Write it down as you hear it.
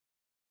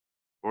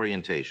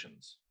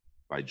Orientations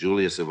by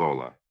Julius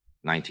Evola,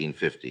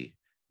 1950,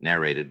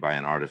 narrated by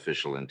an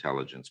artificial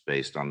intelligence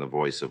based on the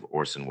voice of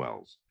Orson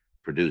Welles,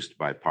 produced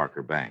by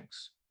Parker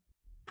Banks.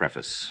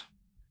 Preface.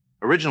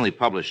 Originally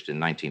published in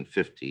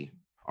 1950,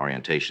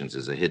 Orientations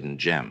is a hidden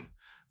gem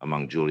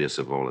among Julius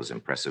Evola's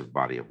impressive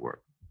body of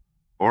work.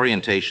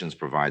 Orientations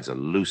provides a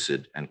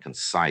lucid and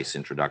concise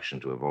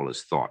introduction to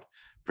Evola's thought,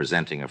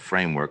 presenting a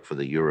framework for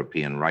the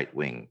European right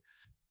wing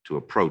to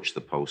approach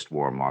the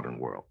post-war modern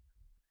world.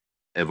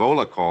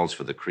 Evola calls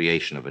for the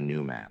creation of a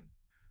new man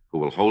who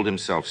will hold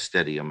himself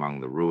steady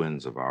among the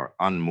ruins of our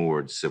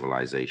unmoored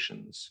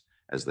civilizations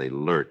as they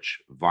lurch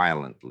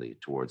violently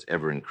towards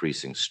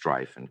ever-increasing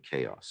strife and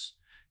chaos.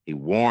 He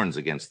warns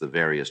against the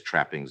various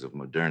trappings of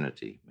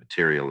modernity,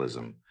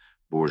 materialism,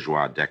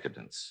 bourgeois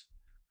decadence,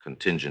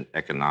 contingent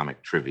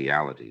economic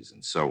trivialities,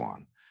 and so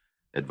on,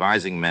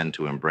 advising men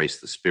to embrace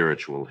the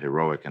spiritual,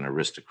 heroic, and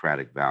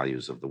aristocratic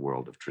values of the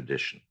world of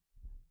tradition.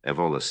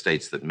 Evola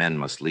states that men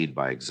must lead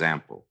by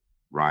example,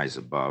 rise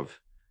above,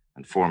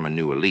 and form a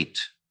new elite,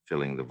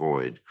 filling the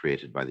void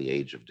created by the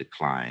age of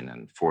decline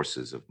and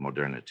forces of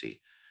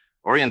modernity.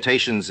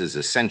 Orientations is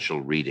essential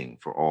reading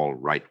for all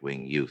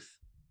right-wing youth.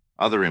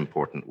 Other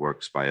important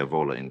works by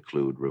Evola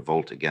include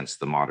Revolt Against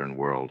the Modern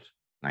World,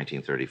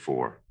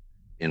 1934,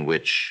 in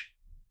which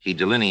he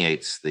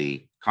delineates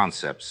the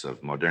concepts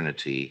of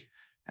modernity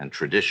and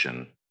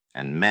tradition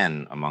and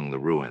men among the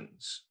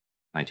ruins,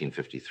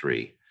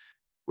 1953,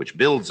 which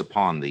builds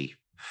upon the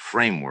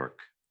framework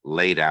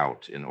laid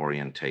out in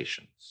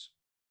Orientations.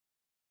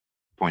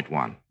 Point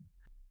 1.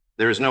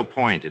 There is no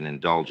point in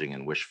indulging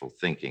in wishful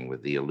thinking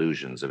with the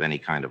illusions of any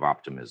kind of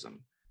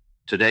optimism.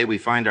 Today, we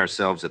find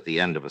ourselves at the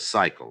end of a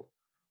cycle,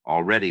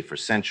 already for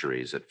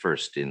centuries, at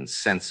first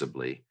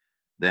insensibly,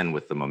 then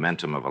with the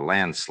momentum of a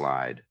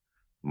landslide.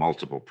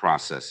 Multiple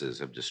processes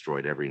have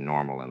destroyed every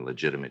normal and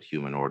legitimate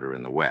human order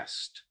in the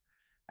West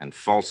and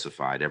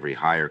falsified every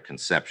higher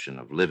conception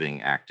of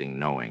living, acting,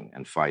 knowing,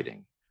 and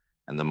fighting.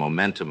 And the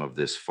momentum of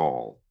this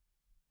fall,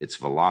 its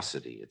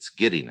velocity, its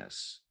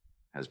giddiness,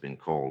 has been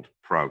called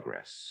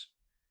progress.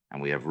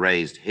 And we have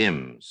raised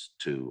hymns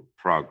to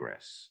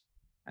progress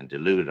and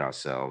deluded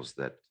ourselves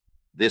that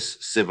this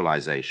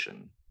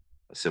civilization,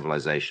 a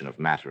civilization of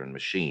matter and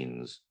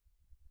machines,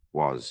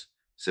 was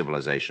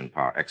civilization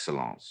par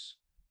excellence,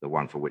 the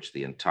one for which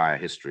the entire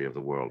history of the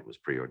world was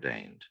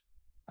preordained,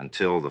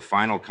 until the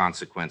final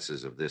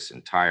consequences of this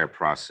entire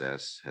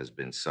process has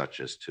been such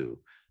as to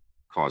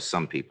cause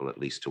some people at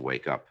least to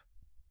wake up.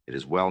 It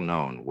is well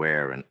known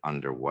where and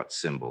under what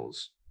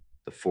symbols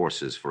the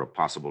forces for a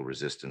possible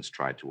resistance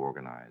tried to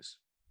organize.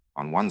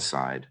 On one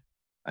side,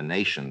 a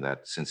nation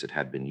that, since it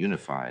had been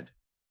unified,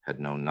 had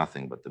known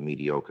nothing but the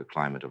mediocre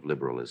climate of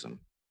liberalism,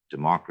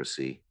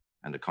 democracy,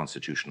 and a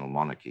constitutional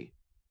monarchy,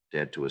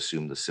 dared to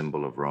assume the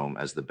symbol of Rome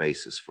as the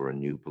basis for a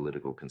new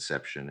political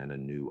conception and a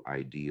new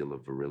ideal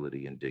of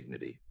virility and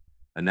dignity.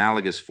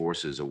 Analogous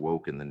forces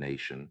awoke in the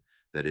nation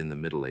that in the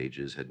Middle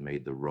Ages had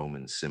made the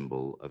Roman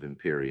symbol of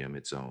imperium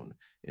its own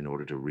in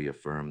order to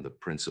reaffirm the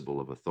principle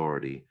of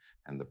authority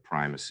and the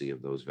primacy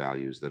of those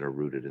values that are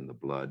rooted in the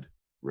blood,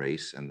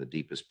 race, and the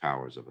deepest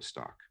powers of a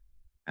stock.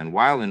 And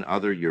while in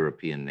other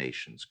European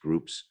nations,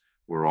 groups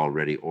were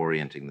already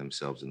orienting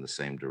themselves in the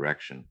same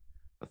direction,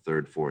 a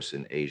third force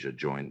in Asia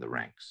joined the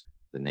ranks,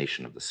 the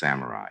nation of the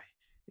samurai,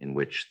 in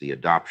which the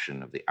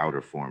adoption of the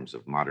outer forms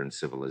of modern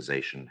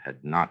civilization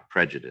had not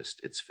prejudiced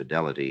its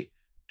fidelity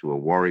to a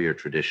warrior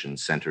tradition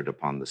centered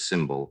upon the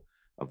symbol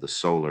of the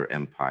solar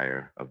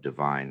empire of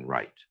divine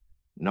right.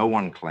 No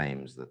one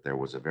claims that there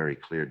was a very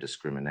clear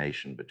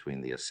discrimination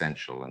between the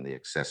essential and the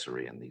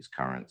accessory in these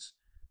currents,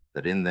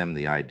 that in them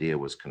the idea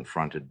was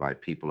confronted by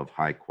people of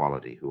high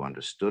quality who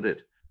understood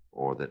it,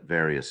 or that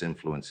various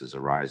influences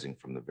arising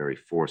from the very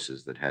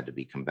forces that had to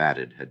be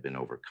combated had been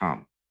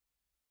overcome.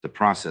 The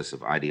process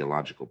of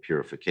ideological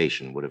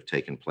purification would have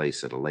taken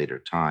place at a later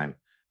time,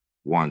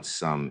 once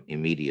some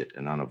immediate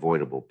and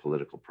unavoidable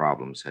political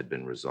problems had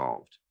been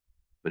resolved.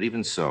 But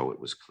even so, it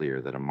was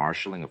clear that a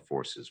marshaling of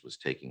forces was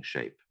taking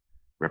shape,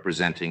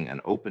 representing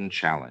an open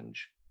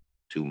challenge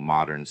to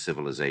modern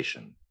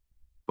civilization,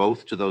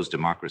 both to those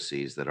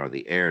democracies that are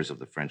the heirs of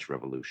the French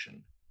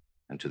Revolution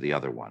and to the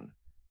other one,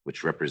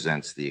 which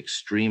represents the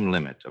extreme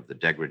limit of the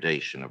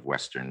degradation of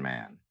Western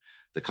man,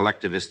 the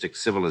collectivistic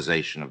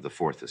civilization of the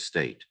Fourth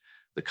Estate,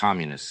 the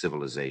communist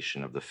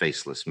civilization of the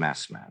faceless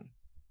mass man.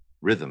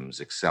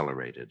 Rhythms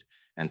accelerated,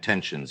 and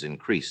tensions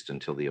increased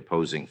until the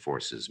opposing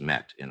forces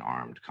met in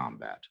armed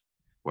combat.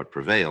 What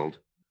prevailed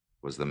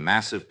was the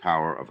massive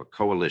power of a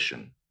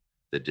coalition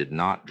that did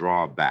not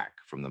draw back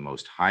from the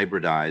most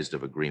hybridized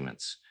of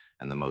agreements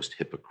and the most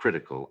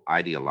hypocritical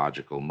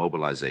ideological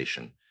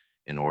mobilization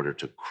in order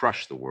to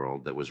crush the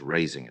world that was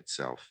raising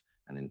itself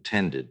and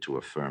intended to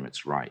affirm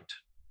its right.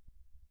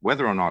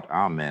 Whether or not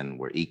our men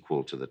were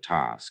equal to the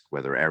task,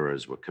 whether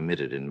errors were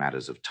committed in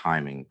matters of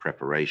timing,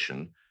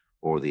 preparation,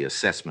 or the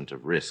assessment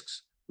of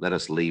risks, let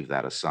us leave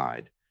that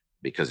aside,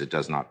 because it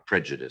does not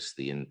prejudice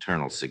the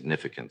internal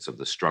significance of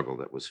the struggle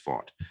that was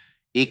fought.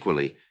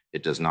 Equally,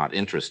 It does not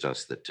interest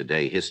us that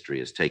today history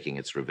is taking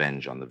its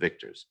revenge on the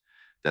victors,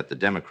 that the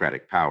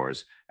democratic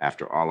powers,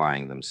 after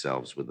allying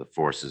themselves with the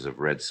forces of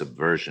red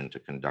subversion to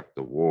conduct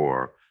the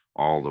war,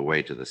 all the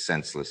way to the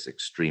senseless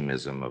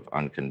extremism of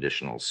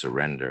unconditional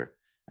surrender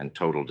and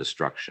total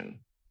destruction,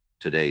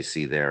 today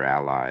see their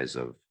allies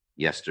of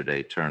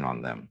yesterday turn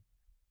on them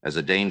as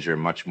a danger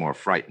much more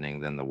frightening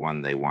than the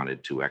one they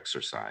wanted to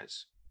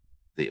exorcise.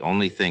 The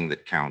only thing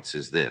that counts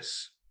is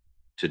this.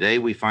 Today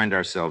we find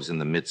ourselves in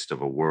the midst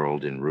of a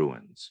world in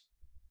ruins.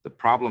 The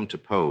problem to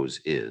pose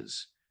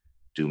is,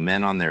 do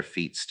men on their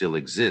feet still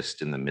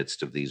exist in the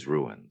midst of these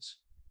ruins?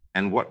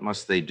 And what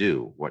must they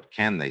do? What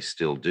can they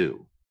still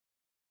do?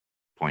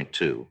 Point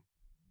 2.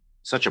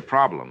 Such a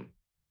problem,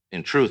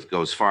 in truth,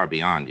 goes far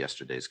beyond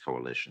yesterday's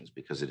coalitions,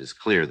 because it is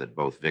clear that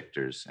both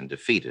victors and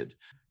defeated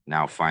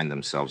now find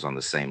themselves on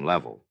the same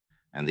level,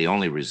 and the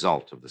only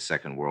result of the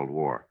Second World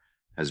War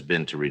has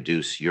been to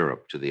reduce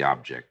Europe to the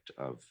object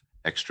of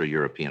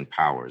extra-European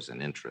powers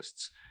and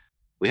interests.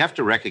 We have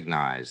to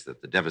recognize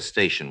that the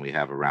devastation we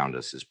have around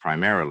us is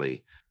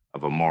primarily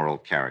of a moral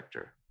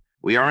character.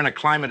 We are in a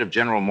climate of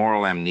general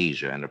moral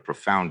amnesia and a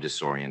profound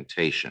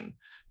disorientation,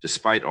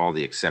 despite all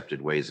the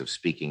accepted ways of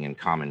speaking in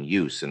common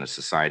use in a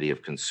society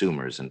of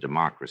consumers and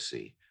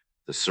democracy.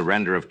 The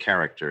surrender of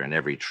character and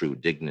every true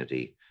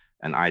dignity,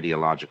 an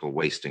ideological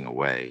wasting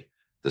away,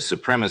 the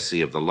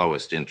supremacy of the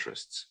lowest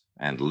interests,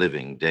 and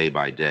living day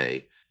by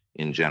day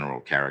in general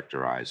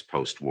characterize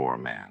post-war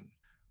man.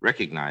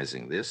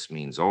 Recognizing this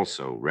means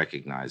also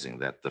recognizing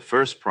that the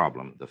first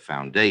problem, the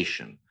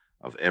foundation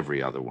of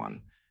every other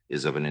one,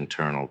 is of an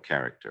internal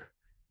character.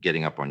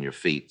 Getting up on your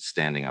feet,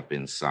 standing up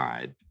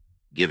inside,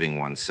 giving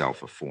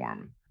oneself a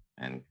form,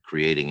 and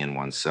creating in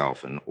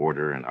oneself an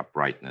order and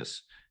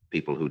uprightness.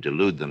 People who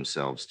delude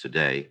themselves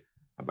today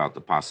about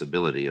the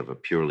possibility of a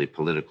purely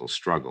political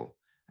struggle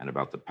and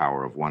about the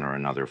power of one or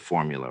another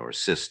formula or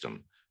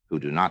system, who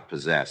do not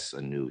possess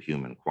a new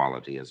human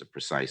quality as a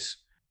precise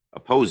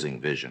opposing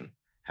vision,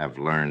 have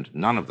learned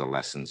none of the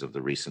lessons of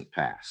the recent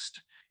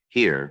past.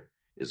 Here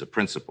is a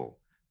principle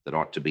that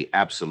ought to be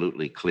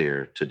absolutely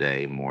clear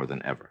today more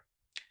than ever.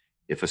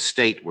 If a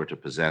state were to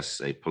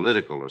possess a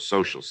political or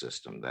social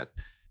system that,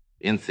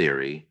 in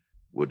theory,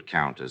 would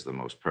count as the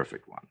most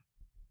perfect one,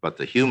 but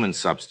the human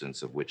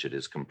substance of which it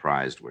is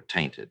comprised were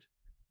tainted,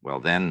 well,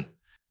 then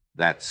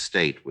that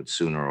state would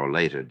sooner or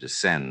later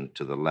descend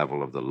to the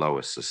level of the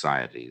lowest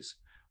societies,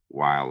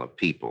 while a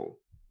people,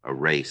 a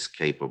race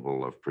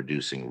capable of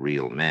producing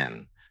real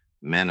men,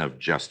 men of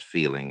just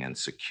feeling and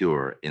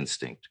secure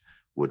instinct,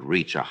 would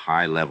reach a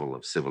high level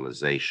of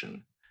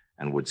civilization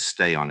and would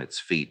stay on its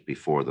feet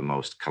before the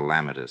most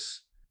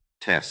calamitous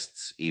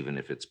tests, even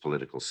if its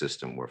political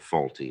system were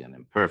faulty and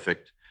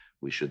imperfect.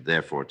 We should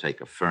therefore take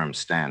a firm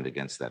stand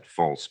against that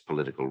false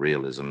political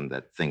realism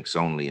that thinks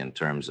only in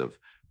terms of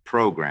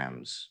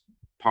programs,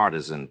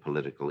 partisan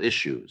political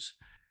issues,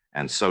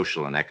 and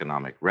social and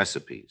economic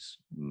recipes.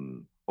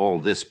 All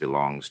this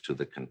belongs to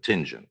the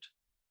contingent,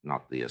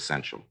 not the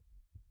essential.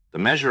 The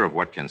measure of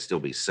what can still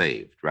be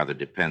saved rather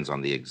depends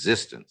on the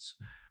existence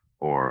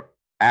or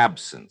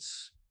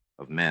absence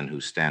of men who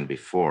stand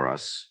before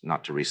us,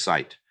 not to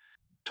recite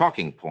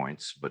talking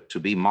points, but to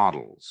be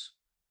models,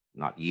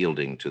 not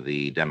yielding to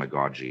the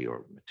demagogy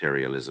or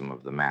materialism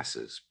of the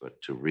masses,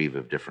 but to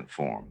revive different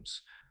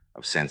forms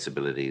of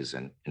sensibilities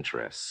and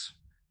interests,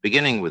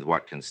 beginning with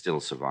what can still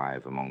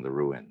survive among the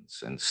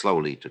ruins, and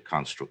slowly to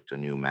construct a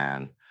new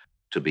man,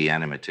 to be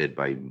animated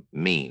by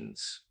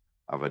means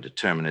of a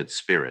determinate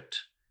spirit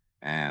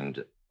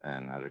and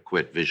an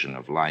adequate vision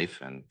of life,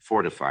 and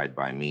fortified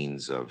by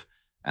means of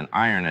an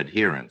iron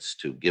adherence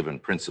to given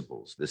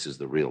principles. This is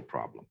the real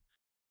problem.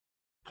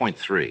 Point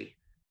 3.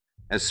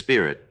 As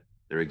spirit,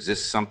 there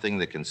exists something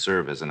that can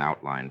serve as an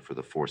outline for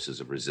the forces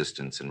of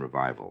resistance and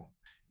revival.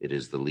 It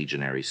is the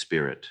legionary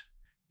spirit.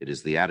 It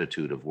is the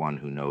attitude of one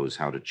who knows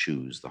how to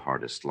choose the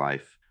hardest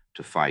life,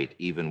 to fight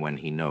even when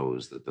he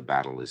knows that the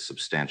battle is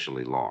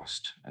substantially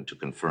lost, and to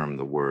confirm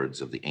the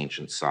words of the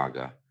ancient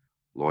saga,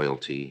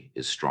 loyalty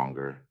is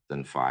stronger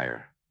than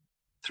fire.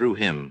 Through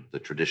him, the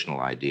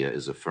traditional idea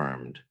is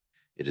affirmed.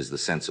 It is the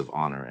sense of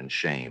honor and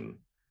shame,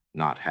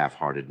 not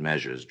half-hearted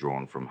measures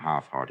drawn from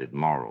half-hearted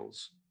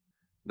morals.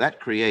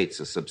 That creates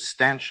a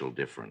substantial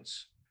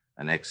difference,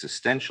 an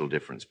existential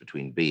difference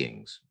between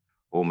beings,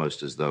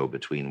 almost as though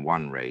between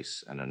one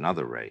race and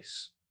another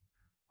race.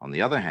 On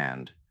the other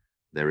hand,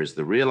 there is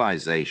the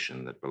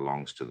realization that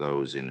belongs to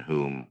those in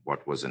whom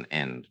what was an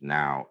end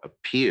now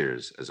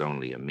appears as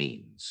only a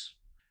means.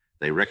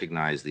 They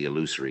recognize the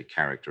illusory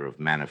character of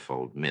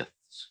manifold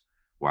myths,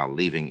 while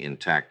leaving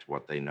intact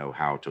what they know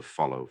how to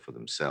follow for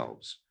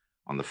themselves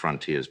on the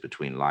frontiers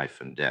between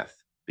life and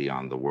death,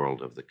 beyond the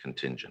world of the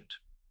contingent.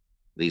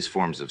 These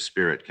forms of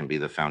spirit can be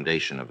the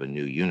foundation of a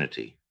new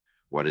unity.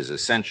 What is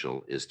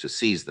essential is to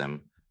seize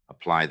them,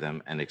 apply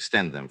them, and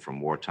extend them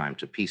from wartime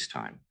to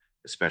peacetime,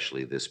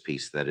 especially this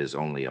peace that is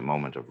only a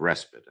moment of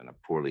respite and a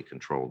poorly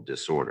controlled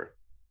disorder,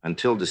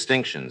 until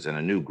distinctions and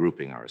a new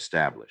grouping are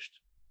established.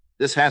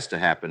 This has to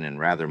happen in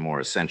rather more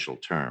essential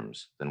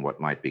terms than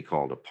what might be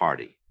called a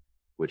party,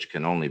 which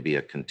can only be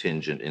a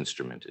contingent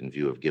instrument in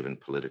view of given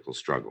political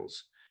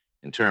struggles,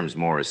 in terms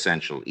more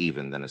essential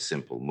even than a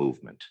simple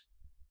movement.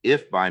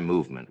 If by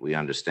movement we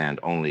understand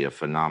only a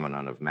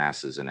phenomenon of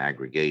masses and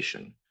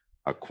aggregation,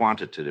 a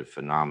quantitative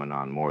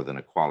phenomenon more than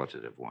a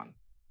qualitative one,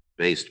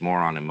 based more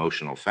on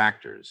emotional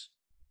factors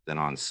than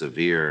on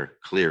severe,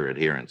 clear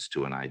adherence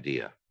to an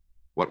idea.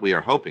 What we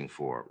are hoping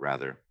for,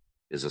 rather,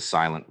 is a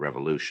silent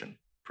revolution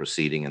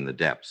proceeding in the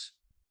depths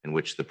in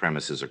which the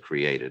premises are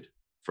created,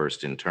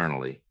 first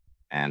internally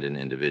and in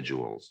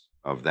individuals,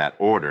 of that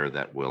order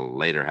that will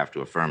later have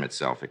to affirm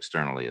itself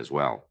externally as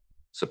well,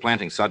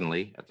 supplanting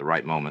suddenly, at the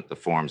right moment, the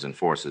forms and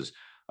forces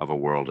of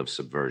a world of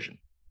subversion.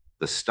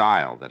 The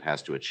style that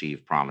has to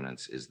achieve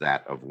prominence is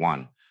that of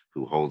one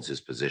who holds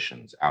his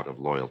positions out of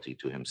loyalty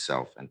to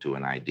himself and to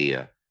an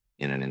idea,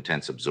 in an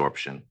intense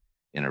absorption,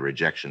 in a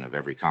rejection of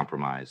every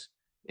compromise,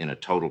 in a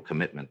total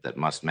commitment that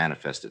must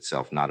manifest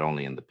itself not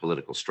only in the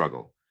political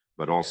struggle,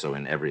 but also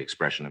in every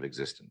expression of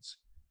existence.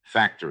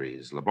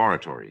 Factories,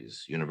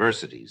 laboratories,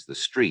 universities, the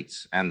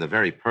streets, and the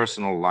very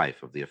personal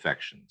life of the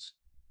affections.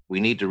 We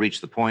need to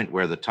reach the point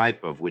where the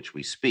type of which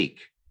we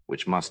speak,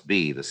 which must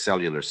be the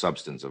cellular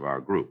substance of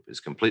our group, is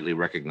completely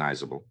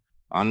recognizable,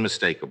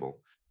 unmistakable,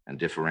 and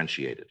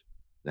differentiated.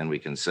 Then we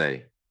can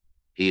say,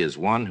 he is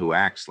one who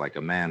acts like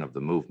a man of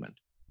the movement.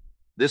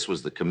 This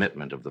was the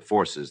commitment of the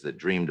forces that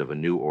dreamed of a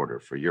new order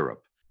for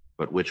Europe,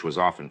 but which was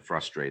often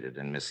frustrated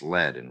and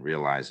misled in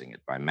realizing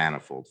it by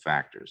manifold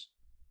factors.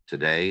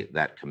 Today,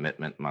 that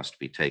commitment must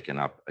be taken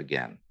up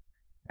again.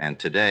 And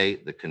today,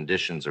 the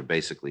conditions are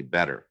basically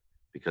better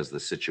because the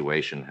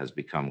situation has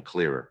become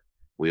clearer.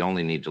 We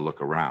only need to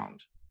look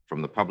around,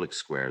 from the public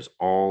squares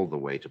all the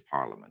way to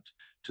Parliament,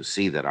 to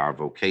see that our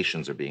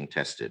vocations are being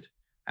tested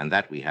and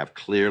that we have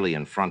clearly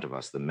in front of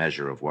us the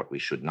measure of what we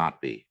should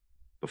not be,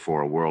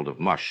 before a world of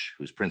mush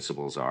whose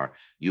principles are,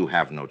 you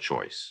have no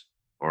choice,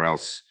 or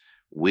else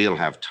we'll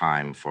have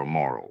time for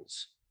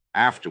morals,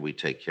 after we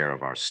take care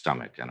of our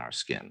stomach and our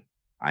skin.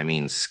 I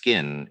mean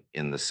skin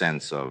in the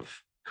sense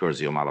of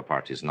Curzio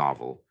Malaparti's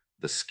novel,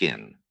 The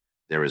Skin.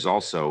 There is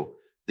also,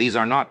 these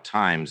are not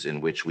times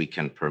in which we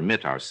can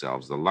permit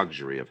ourselves the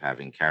luxury of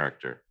having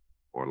character,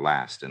 or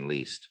last and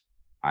least,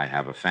 I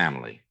have a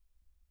family.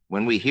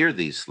 When we hear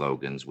these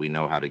slogans, we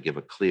know how to give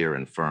a clear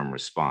and firm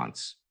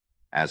response.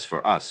 As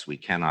for us, we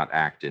cannot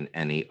act in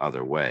any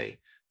other way.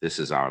 This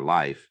is our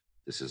life.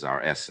 This is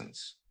our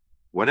essence.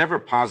 Whatever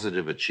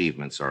positive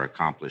achievements are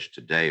accomplished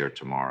today or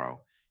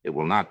tomorrow, it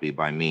will not be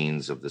by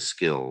means of the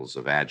skills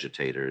of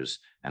agitators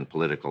and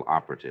political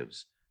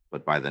operatives,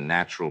 but by the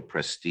natural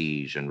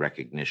prestige and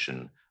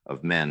recognition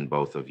of men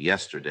both of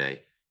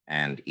yesterday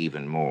and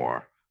even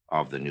more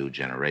of the new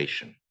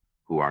generation,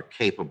 who are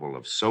capable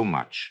of so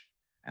much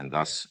and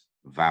thus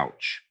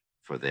vouch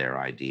for their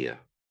idea.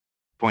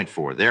 Point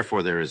 4,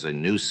 therefore, there is a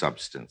new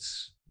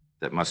substance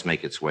that must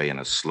make its way in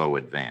a slow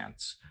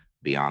advance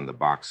beyond the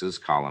boxes,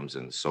 columns,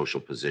 and social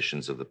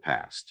positions of the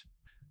past.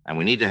 And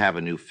we need to have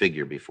a new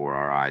figure before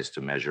our eyes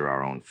to measure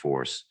our own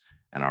force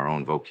and our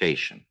own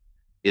vocation.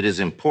 It is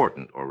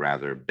important, or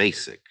rather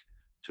basic,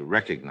 to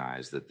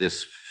recognize that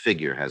this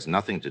figure has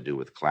nothing to do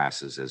with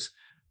classes as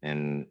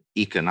in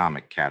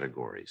economic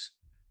categories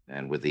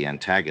and with the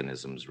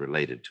antagonisms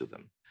related to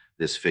them.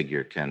 This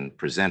figure can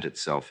present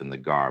itself in the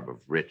garb of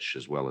rich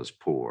as well as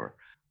poor,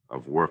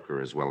 of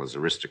worker as well as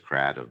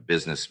aristocrat, of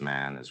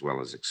businessman as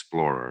well as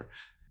explorer,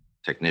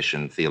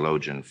 technician,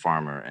 theologian,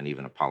 farmer, and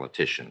even a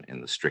politician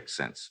in the strict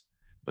sense.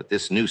 But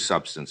this new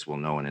substance will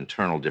know an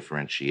internal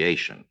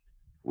differentiation,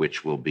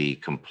 which will be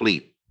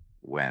complete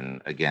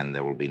when, again,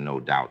 there will be no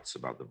doubts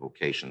about the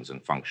vocations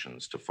and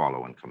functions to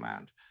follow and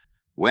command.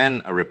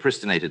 When a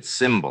repristinated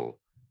symbol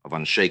of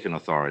unshaken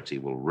authority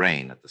will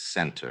reign at the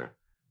center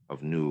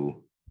of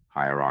new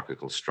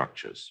hierarchical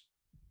structures.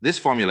 This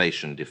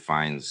formulation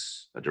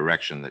defines a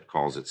direction that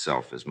calls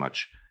itself as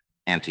much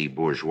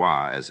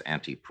anti-bourgeois as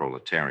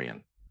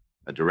anti-proletarian,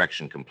 a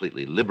direction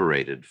completely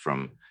liberated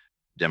from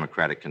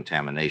democratic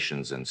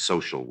contaminations and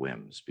social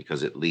whims,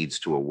 because it leads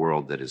to a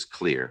world that is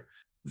clear,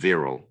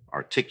 virile,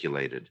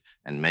 articulated,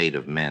 and made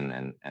of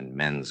men and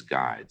men's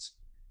guides.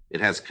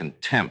 It has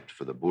contempt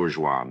for the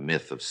bourgeois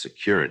myth of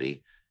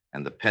security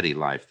and the petty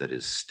life that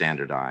is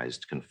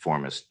standardized,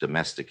 conformist,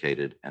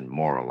 domesticated, and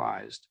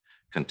moralized.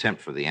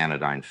 Contempt for the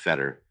anodyne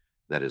fetter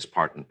that is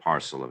part and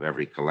parcel of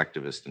every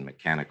collectivist and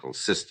mechanical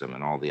system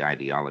and all the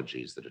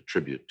ideologies that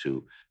attribute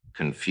to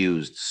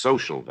confused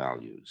social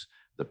values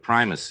the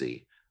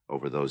primacy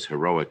over those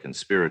heroic and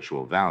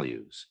spiritual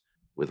values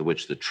with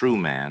which the true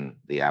man,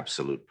 the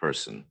absolute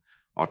person,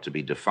 ought to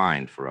be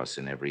defined for us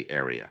in every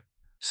area.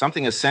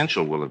 Something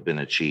essential will have been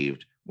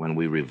achieved when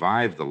we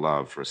revive the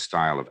love for a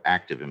style of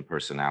active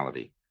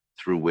impersonality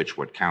through which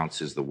what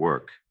counts is the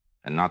work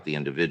and not the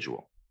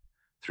individual.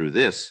 Through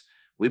this,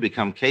 we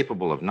become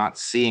capable of not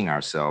seeing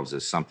ourselves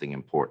as something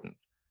important,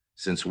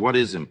 since what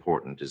is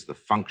important is the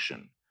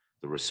function,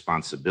 the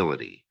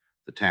responsibility,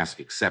 the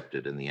task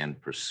accepted, and the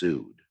end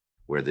pursued.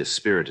 Where this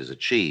spirit is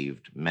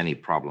achieved, many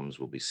problems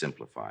will be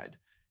simplified,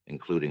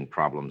 including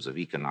problems of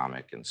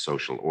economic and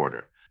social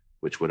order.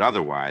 which would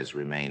otherwise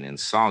remain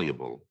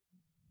insoluble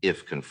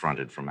if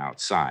confronted from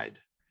outside,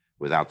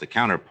 without the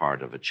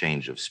counterpart of a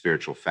change of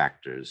spiritual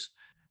factors,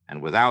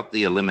 and without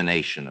the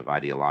elimination of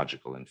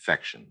ideological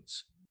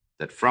infections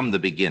that from the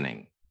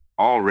beginning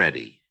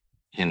already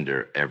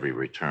hinder every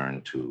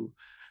return to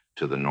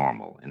the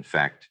normal. In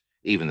fact,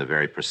 even the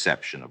very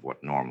perception of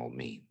what normal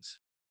means.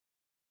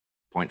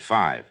 Point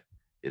 5,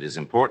 it is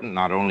important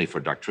not only for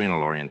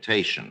doctrinal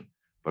orientation,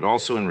 but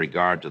also in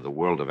regard to the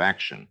world of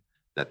action,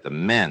 that the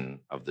men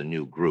of the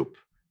new group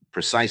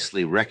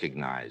precisely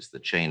recognize the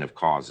chain of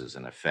causes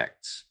and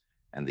effects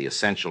and the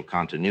essential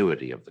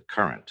continuity of the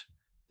current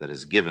that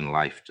has given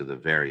life to the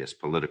various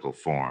political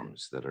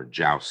forms that are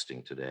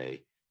jousting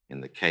today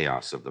in the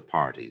chaos of the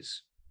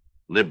parties.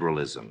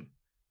 Liberalism,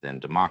 then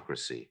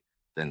democracy,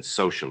 then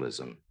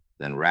socialism,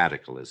 then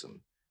radicalism,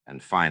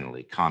 and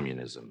finally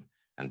communism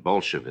and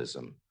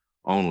Bolshevism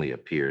only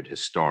appeared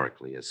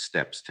historically as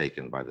steps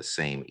taken by the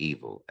same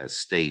evil, as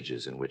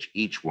stages in which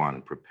each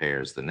one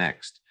prepares the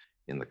next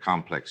in the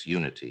complex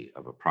unity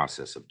of a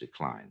process of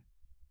decline.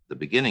 The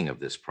beginning of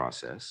this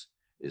process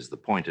is the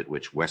point at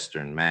which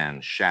Western man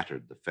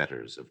shattered the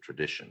fetters of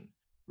tradition,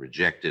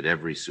 rejected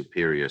every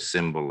superior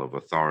symbol of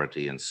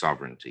authority and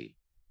sovereignty,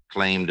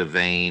 claimed a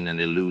vain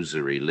and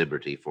illusory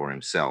liberty for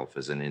himself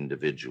as an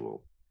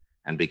individual,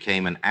 and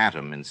became an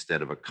atom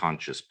instead of a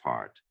conscious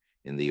part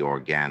in the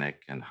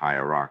organic and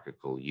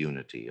hierarchical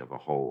unity of a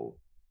whole.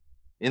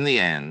 In the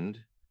end,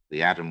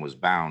 the atom was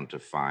bound to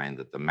find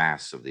that the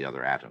mass of the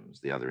other atoms,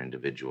 the other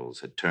individuals,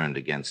 had turned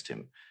against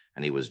him,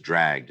 and he was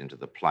dragged into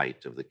the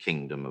plight of the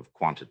kingdom of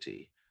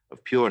quantity,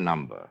 of pure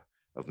number,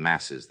 of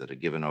masses that are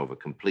given over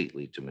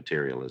completely to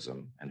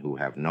materialism and who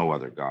have no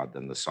other God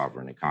than the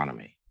sovereign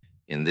economy.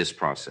 In this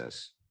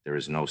process, there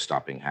is no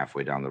stopping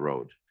halfway down the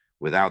road.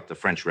 Without the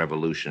French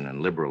Revolution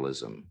and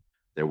liberalism,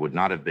 there would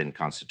not have been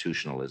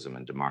constitutionalism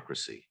and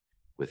democracy.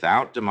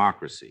 Without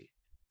democracy,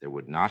 there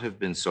would not have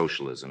been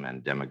socialism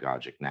and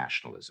demagogic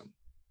nationalism.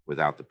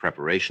 Without the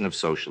preparation of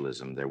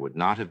socialism, there would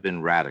not have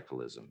been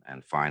radicalism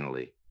and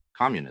finally,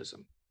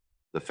 communism.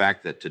 The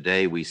fact that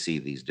today we see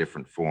these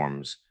different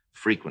forms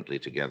frequently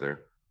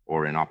together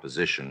or in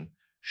opposition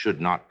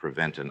should not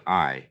prevent an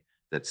eye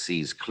that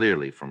sees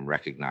clearly from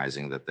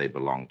recognizing that they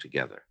belong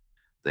together.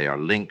 They are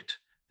linked,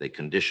 they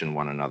condition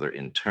one another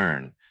in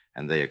turn,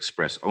 and they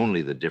express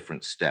only the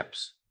different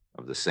steps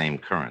of the same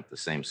current, the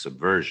same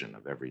subversion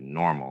of every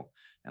normal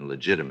and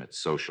legitimate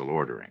social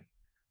ordering.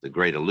 The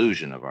great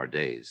illusion of our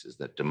days is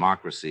that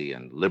democracy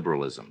and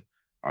liberalism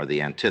are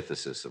the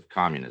antithesis of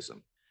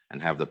communism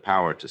and have the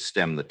power to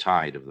stem the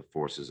tide of the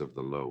forces of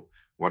the low,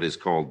 what is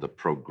called the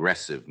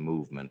progressive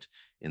movement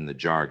in the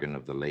jargon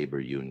of the labor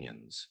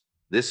unions.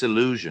 This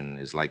illusion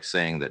is like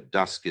saying that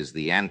dusk is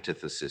the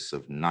antithesis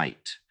of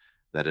night,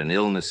 that an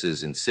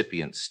illness's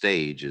incipient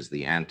stage is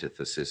the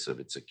antithesis of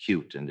its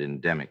acute and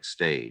endemic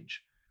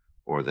stage,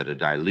 or that a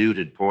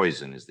diluted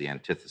poison is the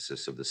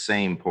antithesis of the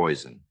same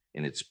poison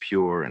in its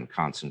pure and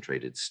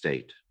concentrated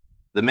state.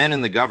 The men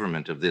in the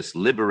government of this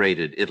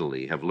liberated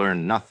Italy have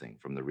learned nothing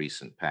from the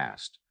recent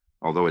past,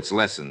 although its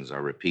lessons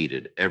are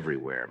repeated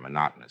everywhere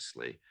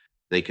monotonously.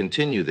 They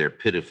continue their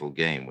pitiful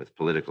game with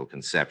political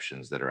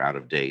conceptions that are out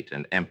of date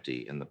and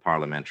empty in the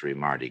parliamentary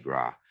Mardi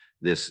Gras,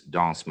 this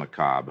danse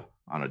macabre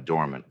on a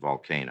dormant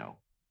volcano.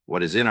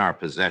 What is in our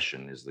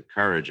possession is the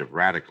courage of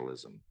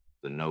radicalism,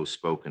 the no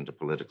spoken to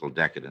political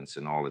decadence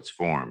in all its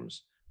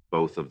forms,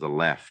 both of the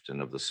left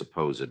and of the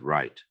supposed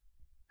right.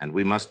 And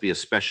we must be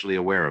especially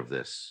aware of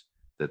this,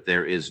 that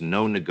there is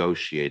no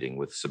negotiating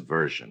with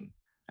subversion,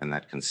 and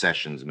that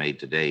concessions made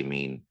today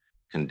mean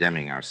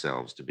condemning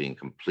ourselves to being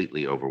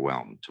completely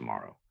overwhelmed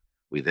tomorrow.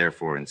 We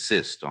therefore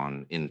insist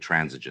on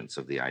intransigence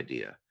of the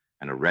idea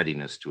and a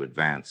readiness to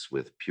advance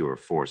with pure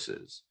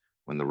forces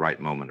when the right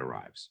moment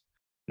arrives.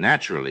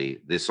 Naturally,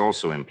 this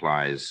also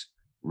implies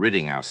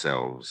ridding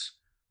ourselves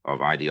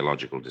of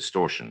ideological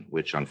distortion,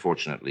 which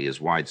unfortunately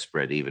is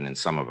widespread even in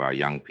some of our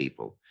young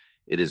people.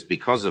 It is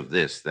because of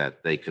this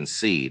that they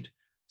concede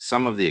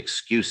some of the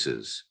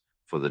excuses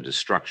for the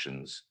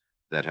destructions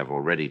that have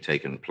already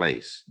taken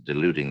place,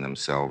 deluding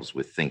themselves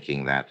with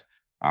thinking that,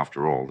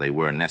 after all, they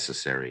were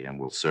necessary and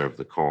will serve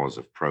the cause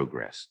of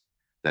progress,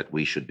 that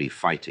we should be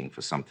fighting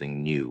for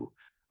something new,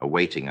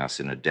 awaiting us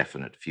in a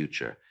definite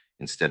future,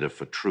 instead of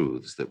for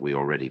truths that we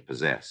already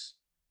possess.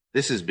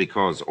 This is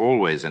because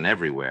always and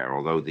everywhere,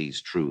 although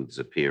these truths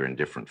appear in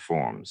different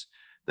forms,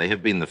 they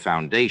have been the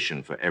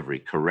foundation for every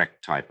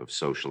correct type of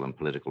social and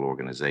political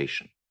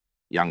organization.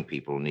 Young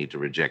people need to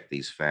reject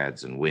these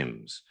fads and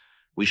whims.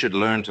 We should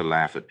learn to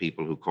laugh at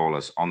people who call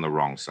us on the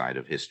wrong side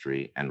of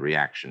history and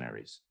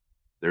reactionaries.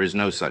 There is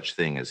no such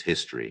thing as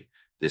history,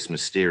 this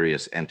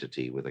mysterious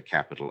entity with a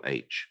capital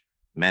H.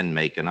 Men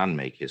make and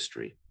unmake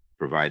history,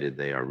 provided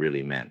they are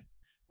really men.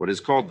 What is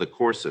called the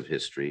course of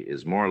history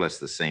is more or less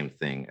the same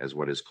thing as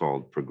what is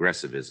called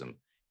progressivism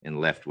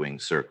in left-wing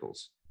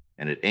circles,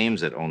 and it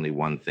aims at only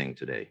one thing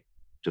today,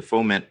 to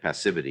foment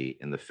passivity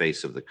in the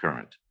face of the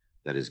current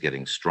that is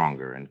getting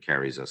stronger and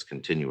carries us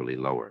continually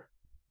lower.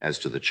 As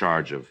to the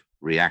charge of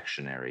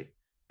reactionary,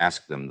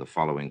 ask them the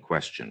following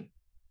question.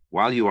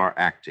 While you are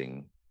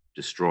acting,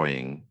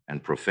 destroying,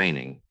 and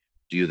profaning,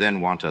 do you then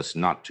want us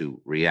not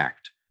to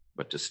react,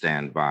 but to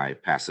stand by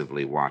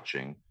passively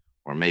watching,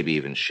 or maybe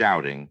even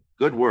shouting,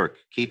 "Good work,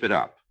 keep it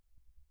up"?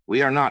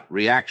 We are not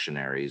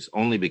reactionaries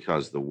only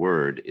because the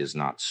word is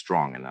not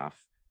strong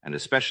enough, and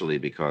especially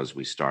because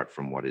we start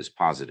from what is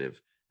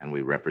positive and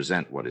we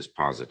represent what is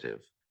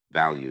positive,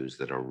 values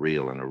that are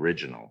real and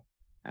original,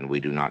 and we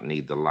do not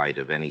need the light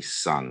of any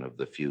sun of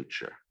the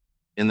future.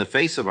 In the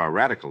face of our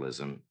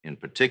radicalism, in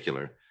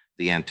particular,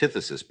 the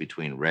antithesis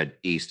between Red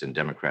East and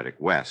Democratic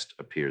West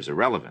appears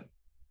irrelevant.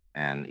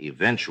 An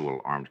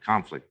eventual armed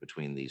conflict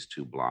between these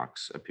two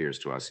blocs appears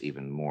to us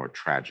even more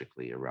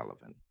tragically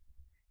irrelevant.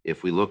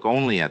 If we look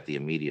only at the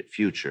immediate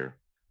future,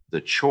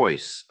 the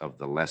choice of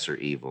the lesser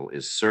evil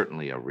is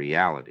certainly a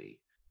reality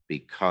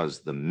because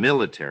the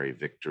military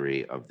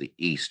victory of the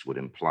East would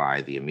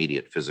imply the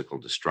immediate physical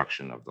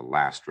destruction of the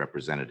last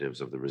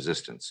representatives of the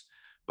resistance.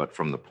 But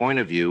from the point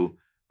of view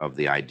of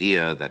the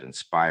idea that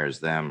inspires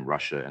them,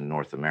 Russia and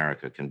North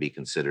America can be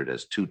considered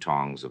as two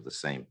tongs of the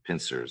same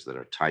pincers that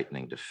are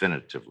tightening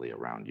definitively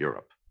around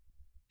Europe.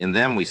 In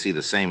them, we see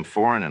the same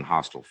foreign and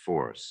hostile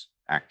force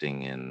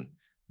acting in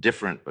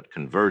different but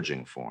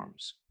converging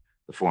forms.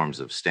 The forms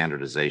of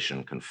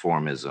standardization,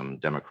 conformism,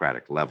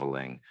 democratic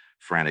leveling,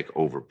 frantic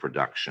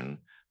overproduction,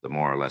 the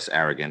more or less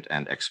arrogant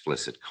and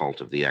explicit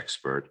cult of the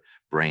expert,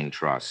 brain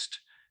trust,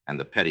 and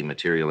the petty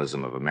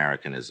materialism of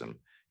Americanism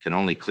can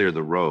only clear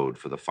the road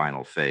for the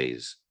final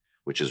phase,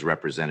 which is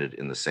represented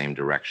in the same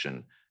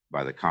direction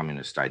by the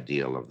communist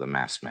ideal of the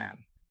mass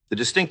man. The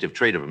distinctive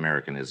trait of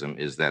Americanism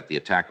is that the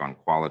attack on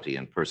quality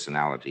and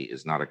personality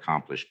is not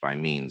accomplished by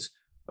means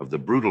of the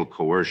brutal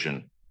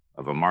coercion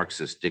of a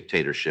Marxist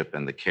dictatorship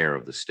and the care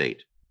of the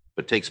state,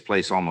 but takes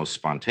place almost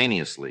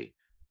spontaneously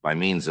by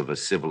means of a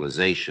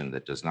civilization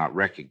that does not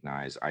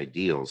recognize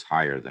ideals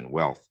higher than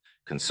wealth,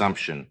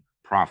 consumption,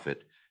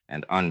 profit,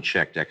 and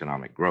unchecked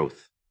economic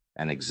growth,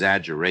 an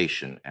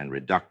exaggeration and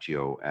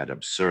reductio ad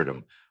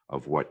absurdum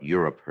of what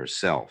Europe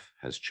herself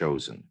has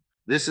chosen.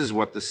 This is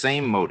what the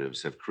same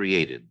motives have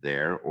created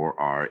there or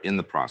are in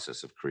the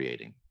process of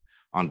creating.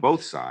 On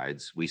both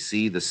sides, we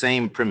see the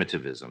same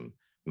primitivism,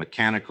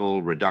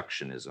 mechanical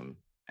reductionism,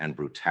 and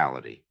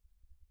brutality.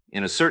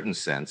 In a certain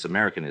sense,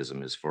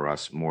 Americanism is for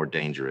us more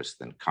dangerous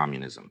than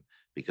communism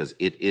because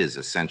it is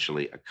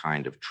essentially a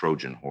kind of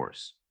Trojan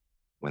horse.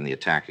 When the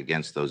attack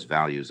against those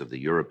values of the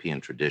European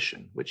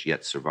tradition, which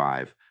yet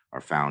survive, are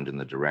found in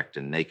the direct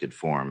and naked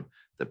form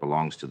that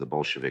belongs to the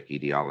Bolshevik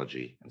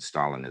ideology and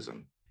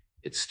Stalinism,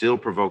 it still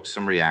provokes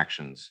some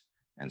reactions,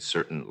 and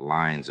certain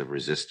lines of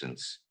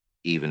resistance,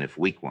 even if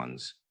weak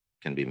ones,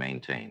 can be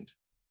maintained.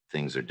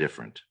 Things are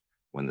different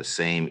when the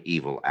same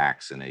evil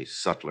acts in a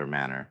subtler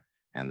manner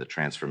and the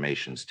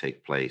transformations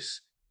take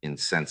place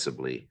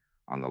insensibly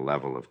on the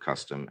level of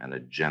custom and a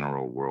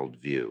general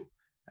worldview,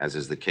 as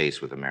is the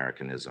case with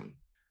Americanism.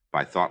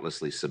 By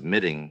thoughtlessly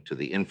submitting to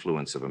the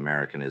influence of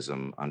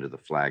Americanism under the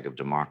flag of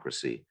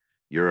democracy,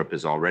 Europe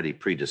is already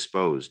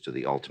predisposed to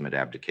the ultimate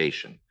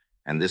abdication,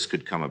 and this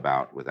could come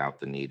about without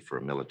the need for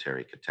a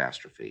military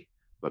catastrophe.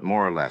 But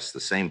more or less,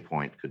 the same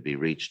point could be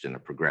reached in a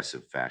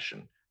progressive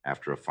fashion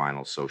after a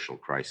final social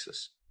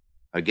crisis.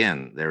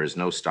 Again, there is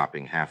no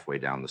stopping halfway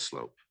down the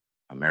slope.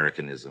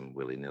 Americanism,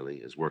 willy-nilly,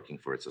 is working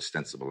for its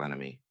ostensible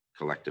enemy,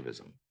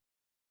 collectivism.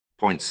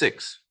 Point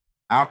 6.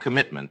 Our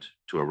commitment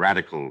to a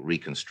radical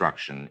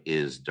reconstruction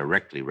is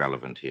directly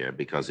relevant here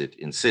because it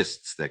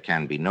insists there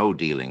can be no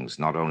dealings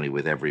not only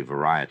with every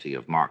variety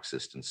of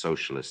Marxist and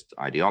socialist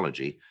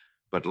ideology,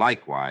 but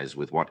likewise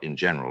with what in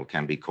general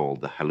can be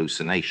called the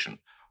hallucination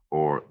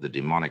or the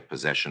demonic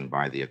possession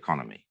by the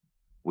economy.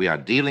 We are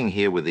dealing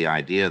here with the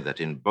idea that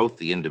in both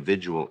the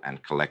individual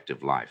and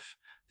collective life,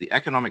 the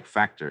economic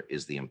factor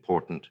is the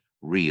important,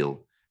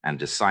 real, and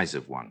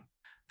decisive one,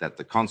 that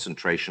the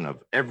concentration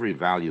of every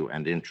value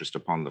and interest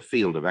upon the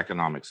field of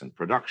economics and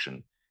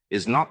production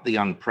is not the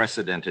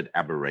unprecedented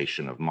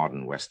aberration of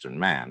modern Western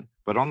man,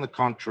 but on the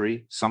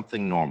contrary,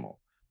 something normal,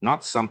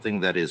 not something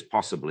that is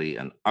possibly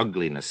an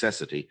ugly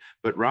necessity,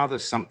 but rather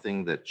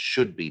something that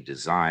should be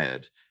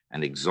desired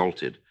and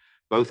exalted.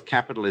 Both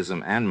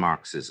capitalism and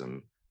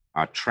Marxism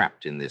are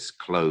trapped in this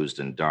closed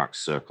and dark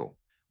circle.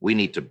 We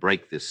need to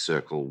break this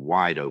circle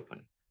wide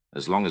open,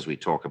 as long as we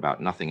talk about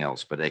nothing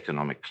else but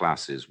economic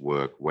classes,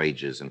 work,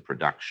 wages, and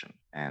production.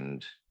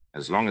 And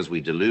as long as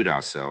we delude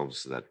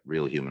ourselves that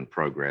real human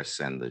progress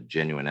and the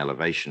genuine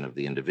elevation of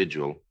the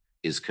individual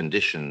is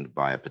conditioned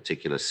by a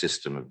particular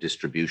system of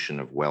distribution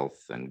of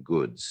wealth and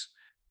goods,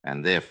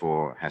 and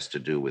therefore has to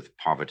do with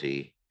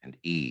poverty and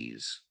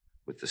ease,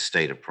 with the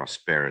state of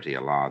prosperity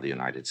a la the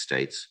United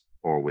States,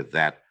 or with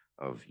that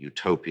of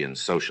utopian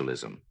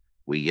socialism,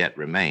 we yet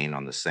remain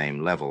on the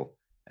same level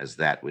as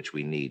that which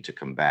we need to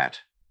combat.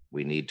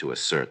 We need to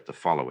assert the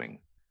following: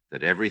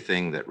 that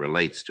everything that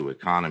relates to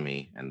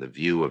economy and the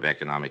view of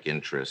economic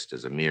interest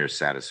as a mere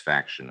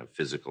satisfaction of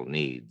physical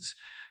needs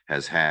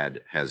has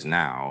had, has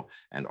now,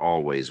 and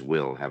always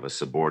will have a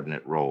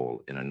subordinate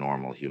role in a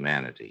normal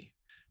humanity.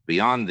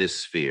 Beyond this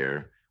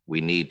sphere,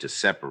 we need to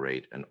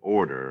separate an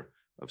order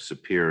of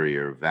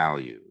superior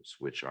values,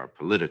 which are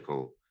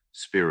political,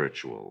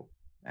 spiritual,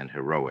 and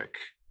heroic.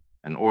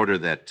 An order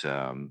that,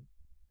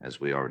 as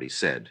we already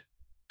said,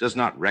 does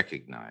not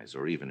recognize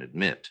or even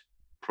admit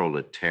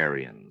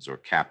proletarians or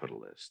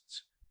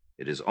capitalists.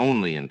 It is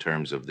only in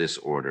terms of this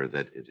order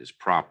that it is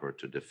proper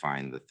to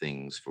define the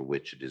things for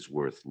which it is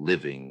worth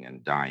living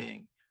and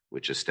dying,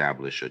 which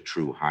establish a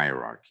true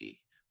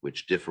hierarchy,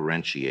 which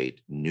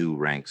differentiate new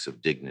ranks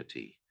of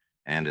dignity,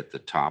 and at the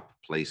top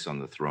place on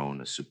the throne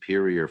a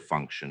superior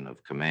function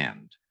of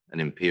command, an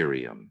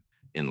imperium.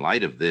 In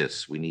light of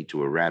this, we need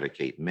to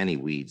eradicate many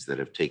weeds that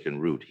have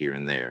taken root here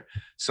and there,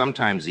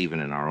 sometimes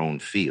even in our own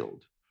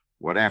field.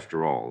 What,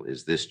 after all,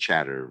 is this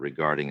chatter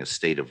regarding a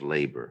state of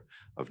labor,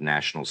 of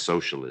National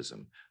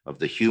Socialism, of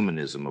the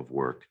humanism of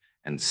work,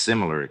 and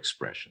similar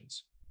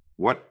expressions?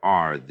 What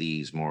are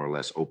these more or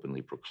less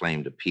openly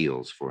proclaimed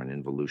appeals for an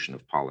involution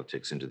of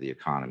politics into the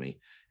economy,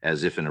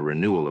 as if in a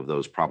renewal of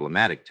those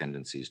problematic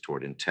tendencies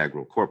toward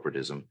integral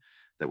corporatism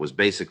that was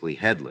basically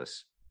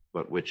headless,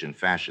 but which in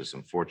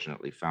fascism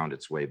fortunately found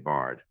its way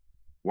barred?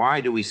 Why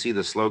do we see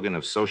the slogan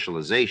of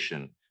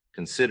socialization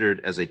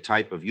considered as a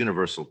type of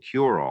universal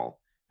cure-all,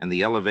 and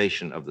the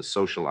elevation of the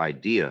social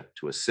idea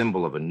to a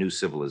symbol of a new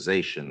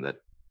civilization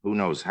that, who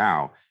knows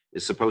how,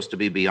 is supposed to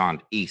be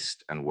beyond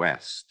East and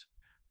West?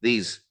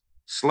 These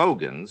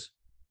slogans,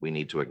 we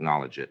need to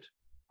acknowledge it,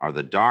 are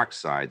the dark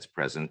sides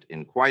present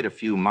in quite a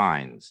few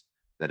minds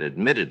that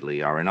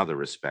admittedly are in other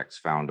respects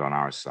found on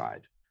our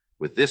side.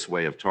 With this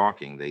way of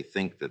talking, they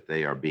think that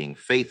they are being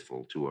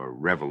faithful to a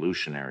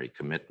revolutionary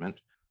commitment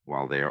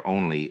while they are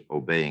only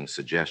obeying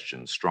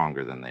suggestions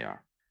stronger than they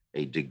are.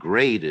 A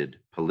degraded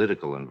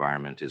political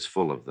environment is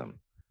full of them.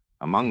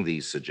 Among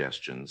these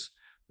suggestions,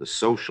 the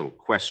social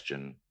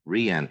question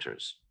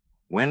re-enters.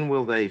 When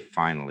will they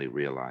finally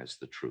realize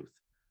the truth?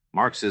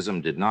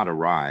 Marxism did not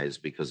arise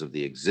because of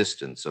the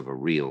existence of a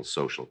real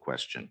social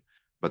question,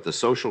 but the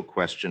social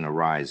question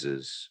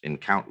arises in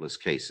countless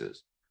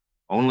cases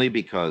only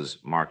because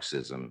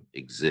Marxism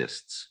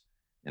exists.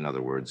 In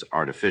other words,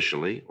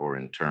 artificially, or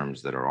in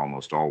terms that are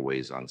almost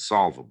always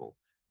unsolvable,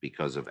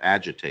 because of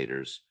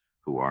agitators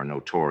who are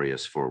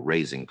notorious for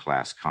raising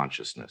class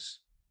consciousness.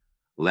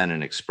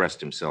 Lenin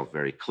expressed himself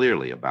very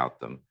clearly about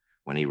them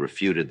when he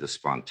refuted the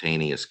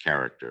spontaneous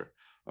character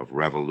of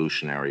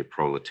revolutionary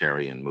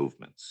proletarian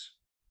movements.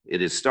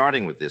 It is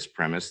starting with this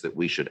premise that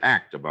we should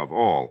act, above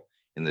all,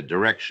 in the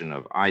direction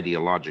of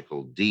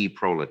ideological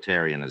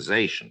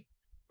deproletarianization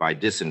by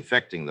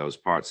disinfecting those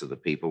parts of the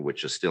people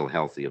which are still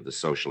healthy of the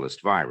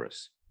socialist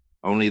virus.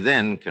 Only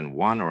then can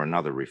one or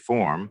another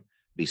reform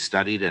be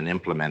studied and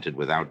implemented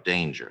without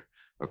danger,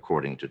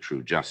 according to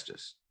true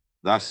justice.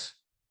 Thus,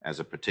 as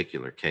a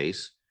particular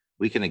case,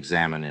 we can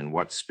examine in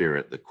what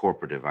spirit the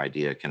corporative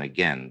idea can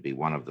again be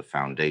one of the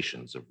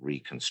foundations of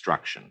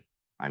reconstruction.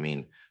 I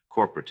mean,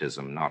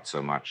 corporatism not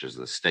so much as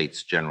the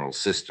state's general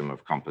system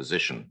of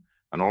composition,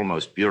 an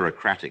almost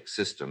bureaucratic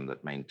system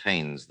that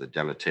maintains the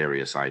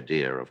deleterious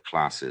idea of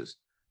classes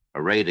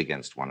arrayed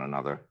against one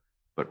another,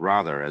 but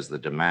rather as the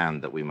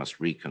demand that we must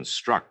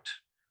reconstruct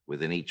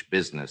within each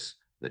business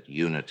that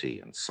unity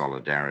and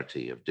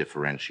solidarity of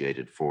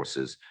differentiated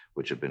forces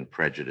which have been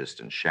prejudiced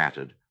and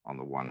shattered on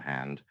the one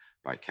hand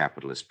by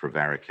capitalist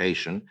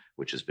prevarication,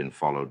 which has been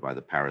followed by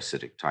the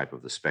parasitic type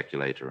of the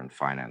speculator and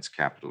finance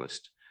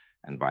capitalist,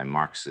 and by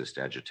Marxist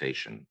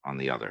agitation on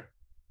the other.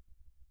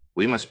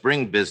 We must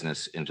bring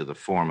business into the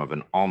form of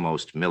an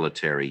almost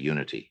military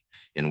unity,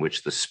 in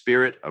which the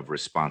spirit of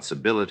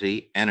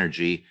responsibility,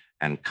 energy,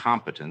 and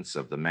competence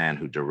of the man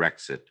who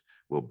directs it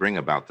will bring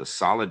about the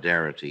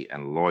solidarity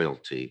and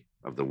loyalty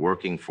of the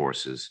working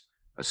forces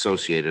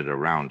associated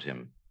around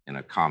him in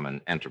a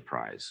common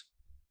enterprise.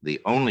 The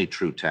only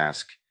true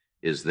task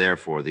is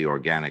therefore the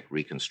organic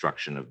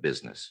reconstruction of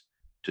business.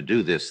 To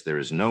do this, there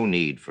is no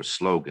need for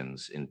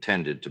slogans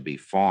intended to be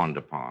fawned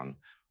upon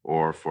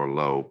or for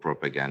low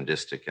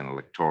propagandistic and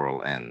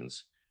electoral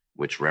ends,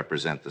 which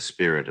represent the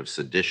spirit of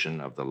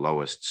sedition of the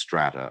lowest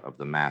strata of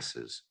the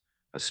masses,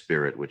 a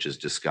spirit which is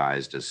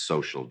disguised as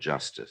social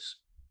justice.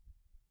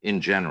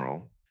 In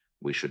general,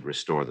 we should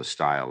restore the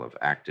style of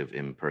active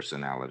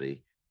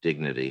impersonality,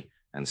 dignity,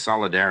 and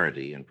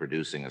solidarity in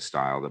producing a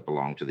style that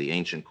belonged to the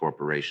ancient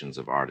corporations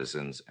of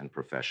artisans and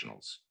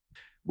professionals.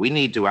 We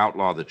need to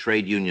outlaw the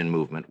trade union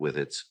movement with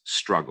its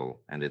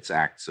struggle and its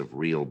acts of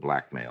real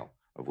blackmail,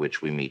 of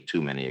which we meet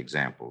too many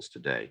examples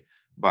today.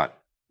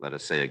 But, let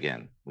us say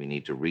again, we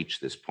need to reach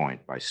this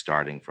point by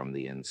starting from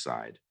the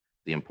inside.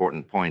 The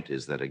important point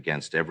is that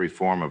against every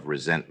form of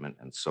resentment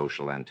and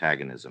social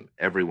antagonism,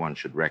 everyone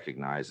should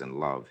recognize and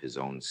love his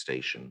own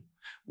station,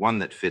 one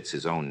that fits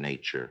his own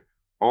nature,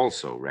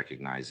 also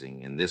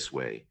recognizing in this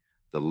way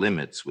the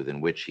limits within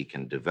which he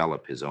can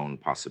develop his own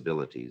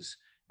possibilities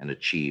and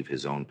achieve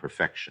his own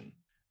perfection,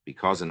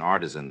 because an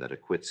artisan that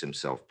acquits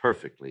himself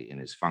perfectly in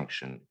his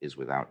function is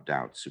without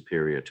doubt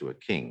superior to a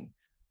king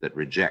that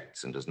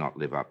rejects and does not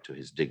live up to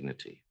his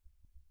dignity.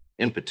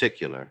 In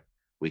particular,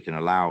 we can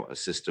allow a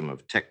system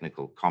of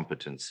technical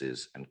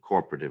competencies and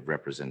corporative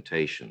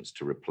representations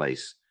to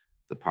replace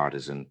the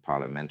partisan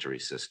parliamentary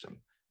system,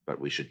 But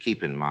we should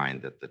keep in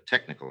mind that the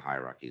technical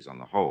hierarchies on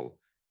the whole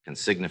can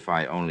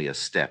signify only a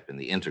step in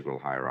the integral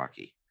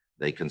hierarchy.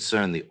 They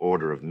concern the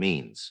order of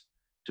means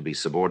to be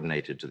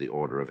subordinated to the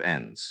order of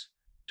ends,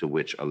 to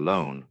which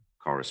alone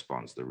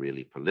corresponds the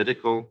really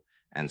political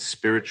and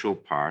spiritual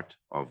part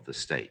of the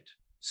state.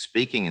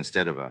 Speaking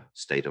instead of a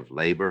state of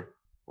labor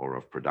or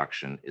of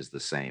production is the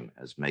same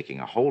as making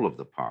a whole of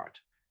the part,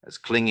 as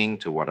clinging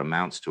to what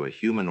amounts to a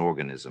human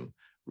organism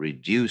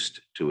reduced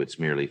to its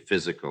merely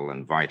physical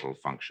and vital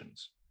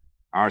functions.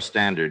 Our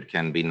standard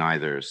can be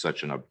neither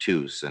such an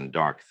obtuse and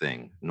dark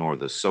thing, nor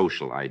the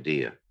social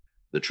idea.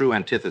 The true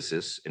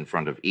antithesis in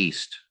front of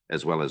East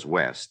as well as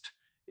West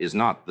is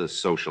not the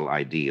social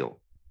ideal.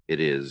 It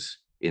is,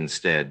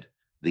 instead,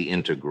 the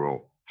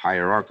integral,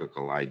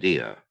 hierarchical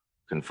idea.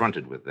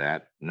 Confronted with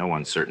that, no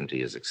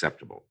uncertainty is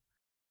acceptable.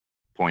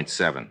 Point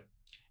 7.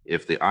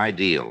 If the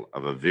ideal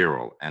of a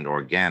virile and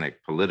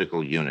organic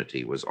political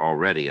unity was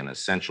already an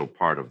essential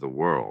part of the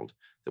world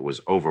that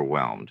was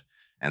overwhelmed,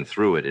 and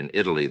through it in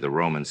Italy the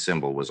Roman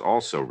symbol was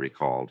also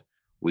recalled,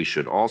 we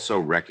should also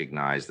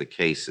recognize the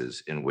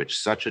cases in which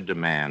such a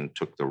demand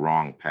took the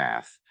wrong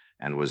path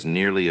and was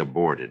nearly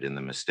aborted in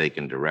the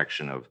mistaken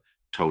direction of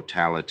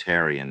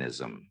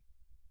totalitarianism.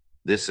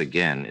 This,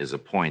 again, is a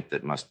point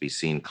that must be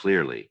seen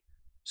clearly,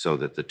 so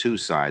that the two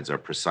sides are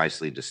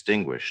precisely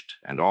distinguished,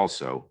 and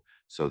also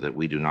so that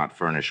we do not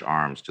furnish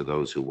arms to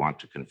those who want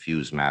to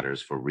confuse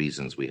matters for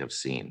reasons we have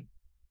seen.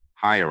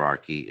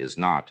 Hierarchy is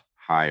not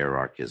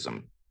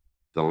hierarchism.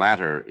 The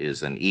latter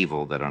is an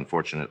evil that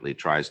unfortunately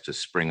tries to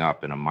spring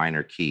up in a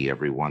minor key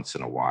every once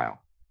in a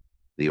while.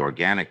 The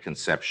organic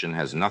conception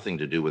has nothing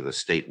to do with a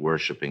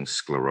state-worshipping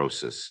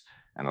sclerosis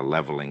and a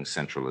leveling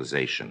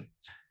centralization.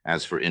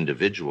 As for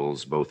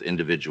individuals, both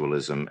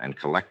individualism and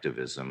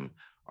collectivism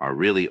are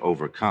really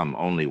overcome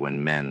only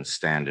when men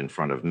stand in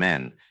front of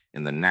men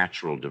in the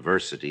natural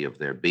diversity of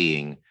their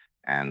being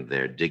and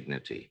their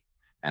dignity.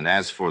 And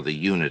as for the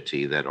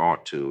unity that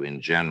ought to,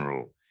 in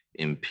general,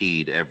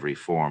 impede every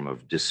form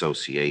of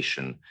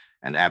dissociation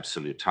and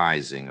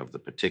absolutizing of the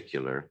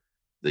particular,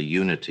 the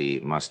unity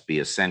must be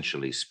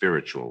essentially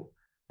spiritual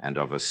and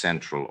of a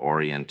central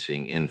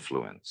orienting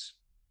influence,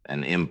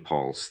 an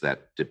impulse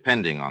that,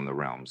 depending on the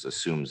realms,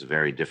 assumes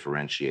very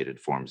differentiated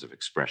forms of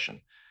expression.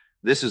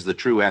 This is the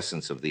true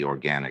essence of the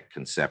organic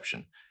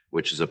conception,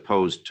 which is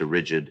opposed to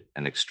rigid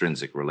and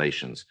extrinsic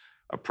relations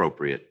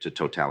appropriate to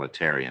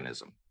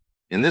totalitarianism.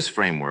 In this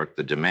framework,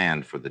 the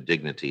demand for the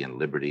dignity and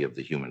liberty of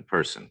the human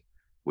person,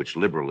 which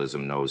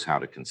liberalism knows how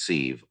to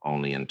conceive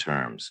only in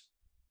terms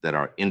that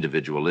are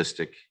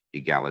individualistic,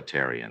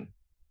 egalitarian,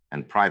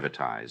 and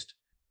privatized,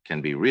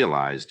 can be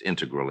realized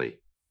integrally.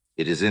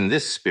 It is in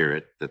this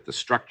spirit that the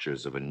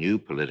structures of a new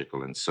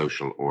political and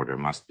social order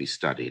must be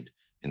studied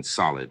in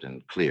solid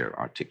and clear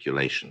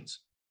articulations.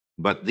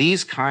 But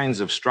these kinds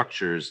of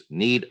structures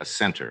need a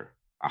center,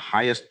 a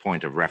highest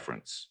point of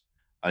reference.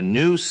 A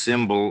new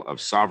symbol of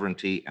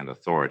sovereignty and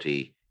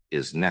authority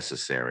is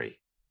necessary.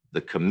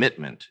 The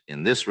commitment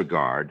in this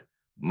regard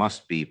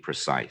must be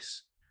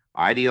precise.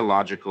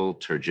 Ideological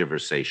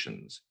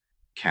tergiversations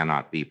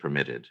cannot be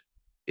permitted.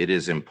 It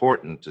is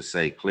important to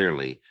say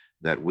clearly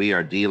that we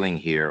are dealing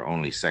here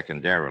only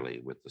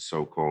secondarily with the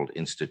so-called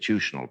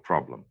institutional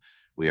problem.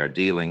 We are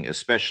dealing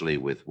especially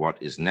with what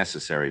is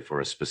necessary for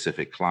a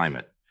specific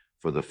climate,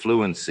 for the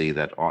fluency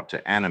that ought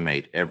to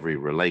animate every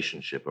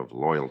relationship of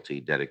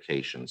loyalty,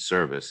 dedication,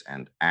 service,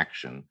 and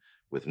action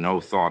with no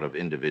thought of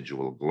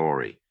individual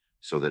glory,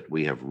 so that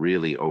we have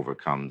really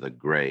overcome the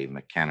gray,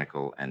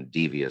 mechanical, and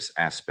devious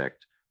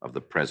aspect of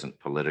the present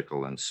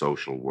political and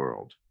social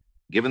world.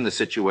 Given the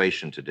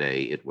situation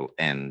today, it will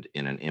end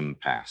in an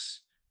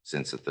impasse,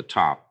 since at the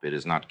top it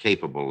is not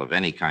capable of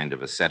any kind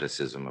of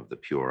asceticism of the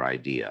pure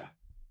idea.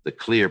 The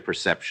clear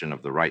perception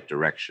of the right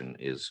direction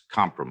is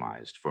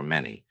compromised for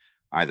many,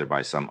 either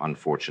by some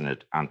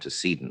unfortunate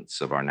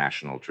antecedents of our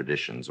national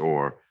traditions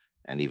or,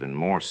 and even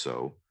more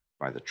so,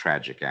 by the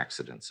tragic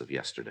accidents of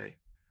yesterday.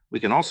 We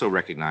can also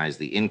recognize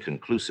the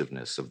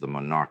inconclusiveness of the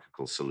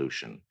monarchical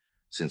solution,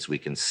 since we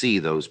can see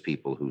those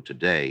people who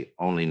today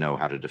only know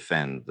how to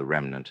defend the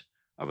remnant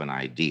of an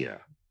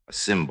idea, a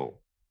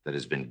symbol that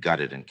has been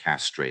gutted and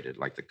castrated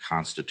like the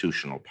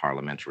constitutional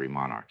parliamentary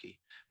monarchy.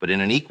 But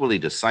in an equally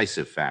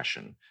decisive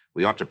fashion,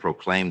 we ought to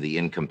proclaim the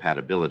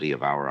incompatibility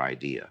of our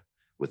idea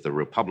with the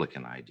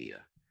Republican idea,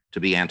 to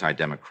be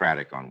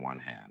anti-democratic on one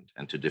hand,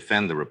 and to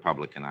defend the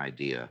Republican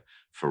idea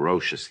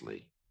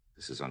ferociously.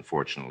 This is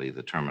unfortunately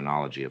the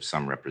terminology of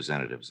some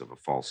representatives of a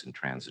false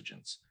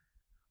intransigence.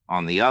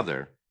 On the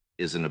other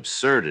is an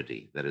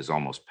absurdity that is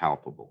almost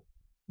palpable.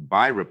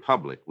 By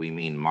republic, we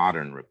mean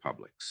modern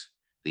republics.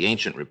 The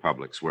ancient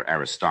republics were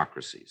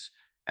aristocracies,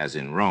 as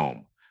in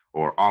Rome,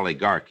 or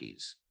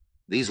oligarchies,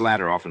 these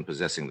latter often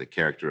possessing the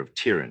character of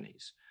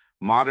tyrannies.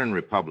 Modern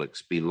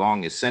republics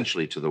belong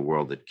essentially to the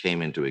world that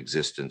came into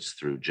existence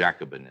through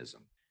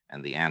Jacobinism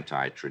and the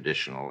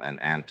anti-traditional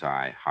and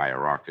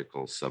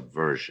anti-hierarchical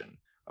subversion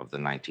of the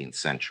 19th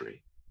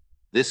century.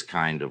 This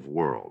kind of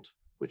world,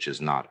 which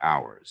is not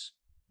ours,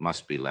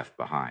 must be left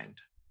behind.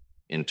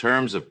 In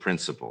terms of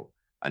principle,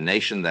 A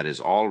nation that is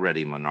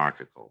already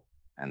monarchical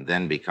and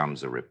then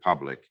becomes a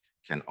republic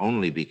can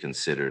only be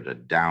considered a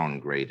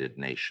downgraded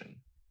nation.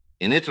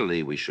 In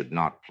Italy, we should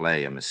not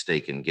play a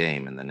mistaken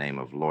game in the name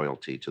of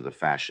loyalty to the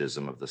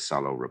fascism of the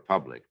Salo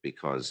Republic,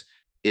 because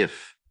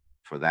if,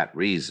 for that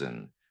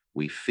reason,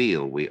 we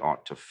feel we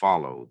ought to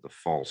follow the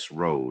false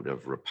road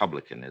of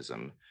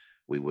republicanism,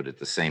 we would at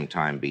the same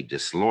time be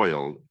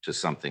disloyal to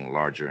something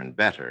larger and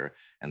better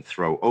and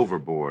throw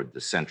overboard the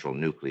central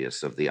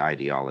nucleus of the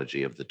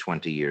ideology of the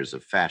 20 years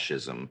of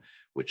fascism,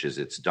 which is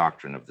its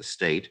doctrine of the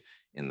state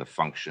in the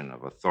function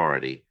of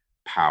authority,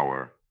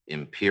 power,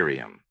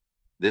 imperium.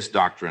 This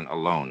doctrine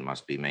alone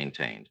must be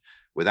maintained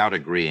without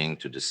agreeing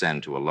to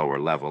descend to a lower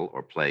level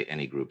or play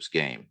any group's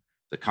game.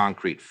 The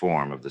concrete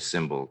form of the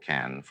symbol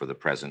can, for the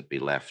present, be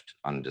left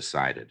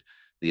undecided.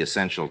 The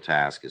essential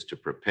task is to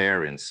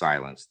prepare in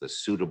silence the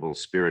suitable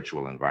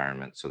spiritual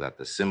environment so that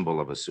the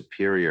symbol of a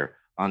superior,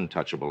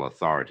 untouchable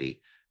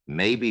authority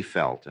may be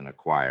felt and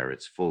acquire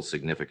its full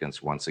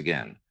significance once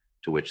again,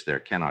 to which there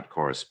cannot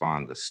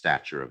correspond the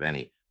stature of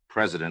any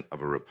president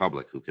of a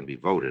republic who can be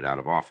voted out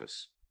of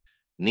office.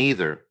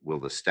 Neither will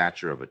the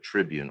stature of a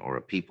tribune or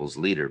a people's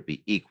leader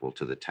be equal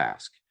to the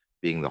task,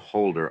 being the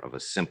holder of a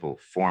simple,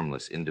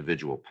 formless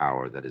individual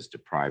power that is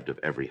deprived of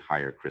every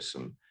higher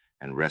chrism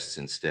and rests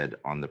instead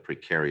on the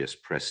precarious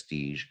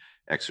prestige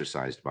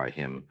exercised by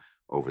him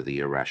over the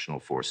irrational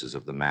forces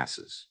of the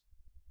masses.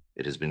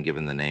 It has been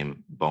given the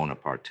name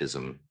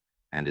Bonapartism,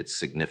 and its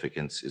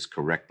significance is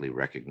correctly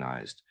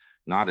recognized,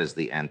 not as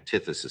the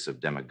antithesis of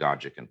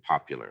demagogic and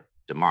popular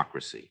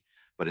democracy,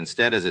 but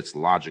instead as its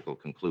logical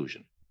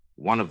conclusion,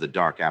 one of the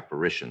dark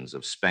apparitions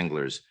of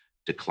Spengler's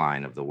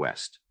Decline of the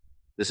West.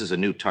 This is a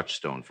new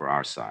touchstone for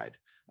our side,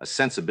 a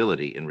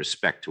sensibility in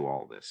respect to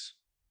all this.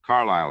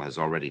 Carlyle has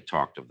already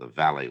talked of the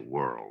valet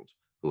world,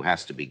 who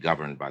has to be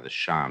governed by the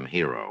sham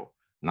hero,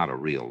 not a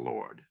real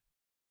lord.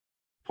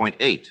 Point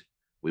 8,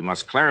 we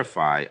must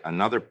clarify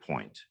another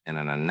point in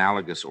an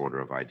analogous order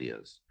of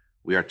ideas.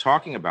 We are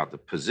talking about the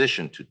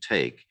position to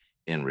take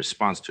in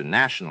response to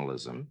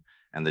nationalism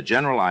and the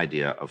general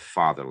idea of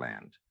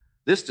fatherland.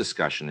 This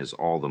discussion is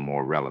all the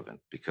more relevant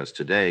because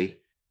today,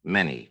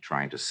 many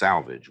trying to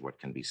salvage what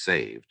can be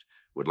saved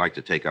would like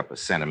to take up a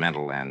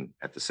sentimental and,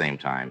 at the same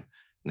time,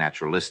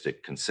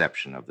 naturalistic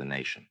conception of the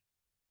nation.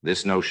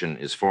 This notion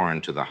is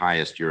foreign to the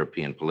highest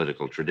European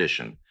political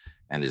tradition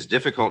and is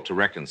difficult to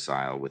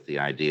reconcile with the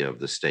idea of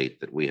the state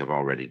that we have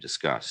already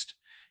discussed,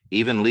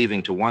 even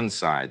leaving to one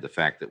side the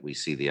fact that we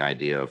see the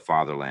idea of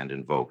fatherland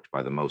invoked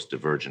by the most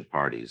divergent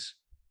parties,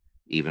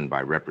 even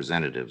by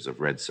representatives of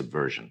red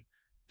subversion.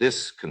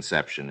 This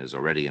conception is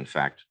already, in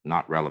fact,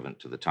 not relevant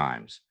to the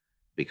times,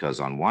 because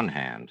on one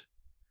hand,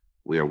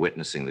 we are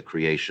witnessing the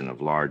creation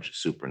of large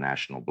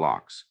supranational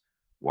blocs,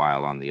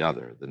 while on the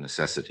other, the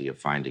necessity of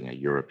finding a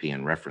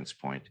European reference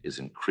point is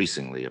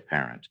increasingly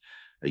apparent,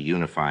 a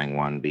unifying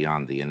one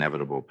beyond the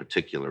inevitable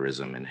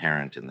particularism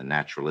inherent in the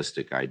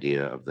naturalistic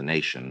idea of the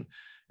nation,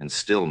 and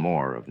still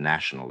more of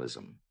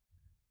nationalism.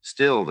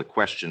 Still, the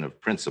question of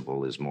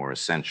principle is more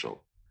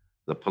essential.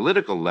 The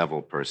political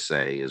level per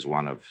se is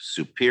one of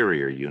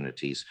superior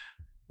unities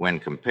when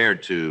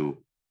compared to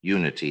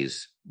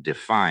unities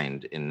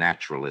defined in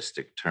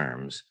naturalistic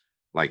terms,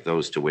 like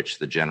those to which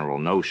the general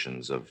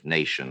notions of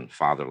nation,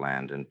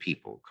 fatherland, and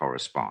people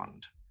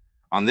correspond.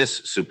 On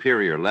this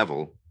superior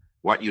level,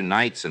 what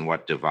unites and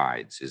what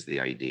divides is the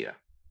idea,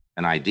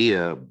 an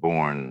idea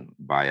born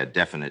by a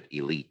definite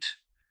elite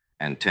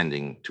and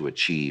tending to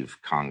achieve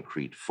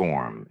concrete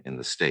form in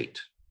the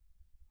state.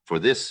 For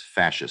this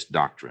fascist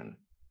doctrine,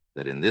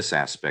 that in this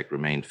aspect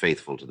remained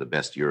faithful to the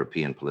best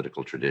European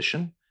political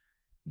tradition,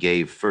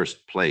 gave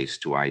first place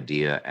to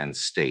idea and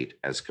state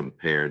as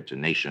compared to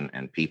nation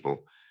and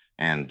people,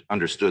 and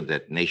understood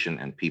that nation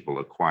and people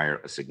acquire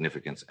a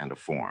significance and a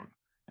form,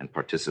 and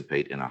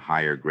participate in a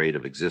higher grade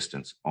of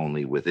existence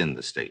only within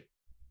the state.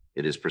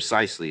 It is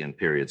precisely in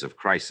periods of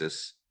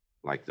crisis,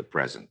 like the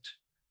present,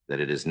 that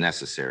it is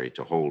necessary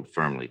to hold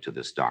firmly to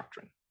this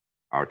doctrine.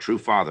 Our true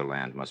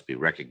fatherland must be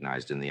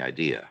recognized in the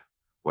idea.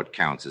 What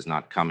counts is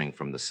not coming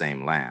from the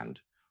same land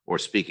or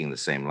speaking the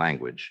same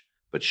language,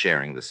 but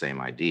sharing the same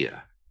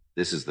idea.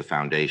 This is the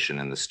foundation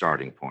and the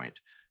starting point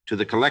to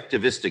the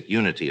collectivistic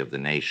unity of the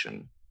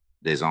nation,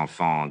 des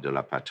enfants de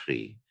la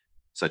patrie,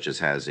 such as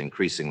has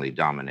increasingly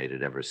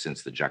dominated ever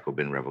since the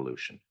Jacobin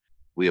Revolution.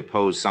 We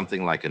oppose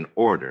something like an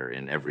order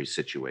in every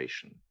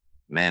situation,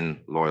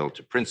 men loyal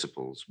to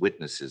principles,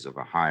 witnesses of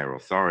a higher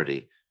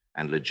authority,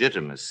 and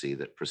legitimacy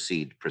that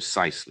proceed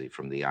precisely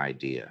from the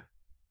idea.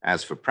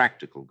 As for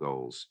practical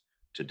goals,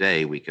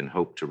 today we can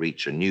hope to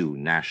reach a new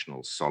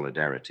national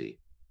solidarity,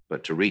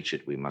 but to reach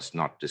it we must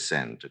not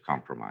descend to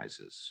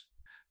compromises.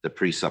 The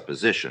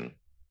presupposition,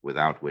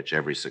 without which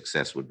every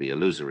success would be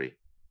illusory,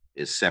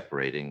 is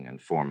separating and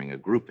forming a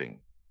grouping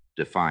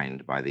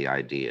defined by the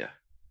idea.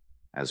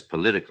 As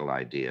political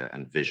idea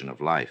and vision of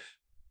life,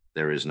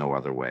 there is no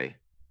other way,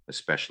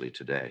 especially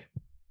today.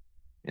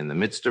 In the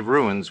midst of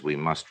ruins, we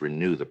must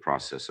renew the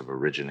process of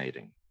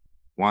originating,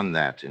 one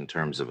that, in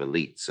terms of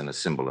elites and a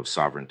symbol of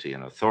sovereignty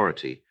and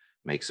authority,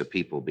 makes a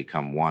people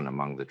become one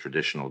among the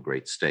traditional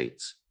great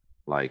states,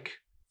 like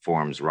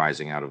forms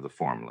rising out of the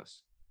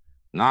formless.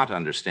 Not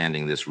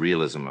understanding this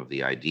realism of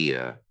the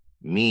idea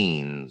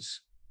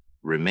means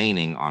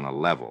remaining on a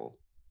level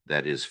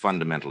that is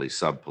fundamentally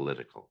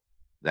subpolitical,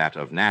 that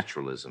of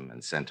naturalism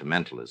and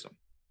sentimentalism,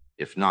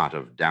 if not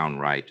of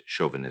downright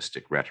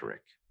chauvinistic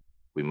rhetoric.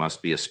 We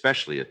must be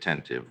especially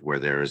attentive where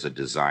there is a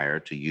desire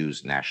to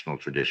use national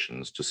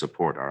traditions to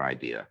support our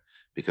idea,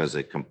 because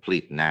a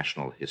complete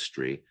national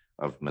history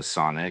of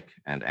Masonic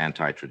and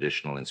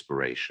anti-traditional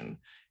inspiration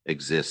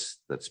exists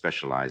that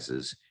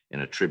specializes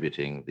in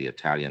attributing the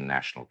Italian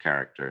national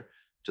character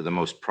to the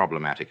most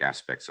problematic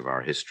aspects of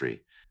our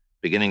history,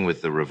 beginning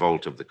with the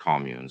revolt of the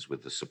communes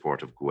with the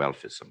support of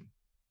Guelfism.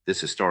 This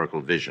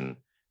historical vision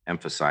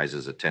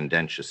emphasizes a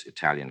tendentious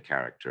Italian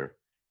character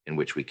in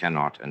which we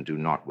cannot and do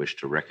not wish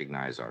to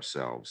recognize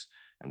ourselves,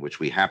 and which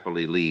we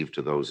happily leave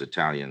to those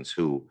Italians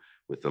who,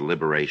 with the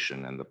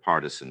liberation and the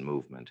partisan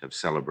movement, have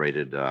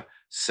celebrated a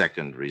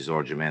second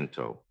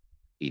risorgimento,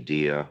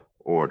 idea,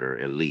 order,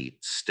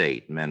 elite,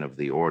 state, men of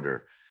the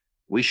order.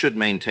 We should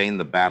maintain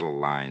the battle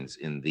lines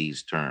in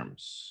these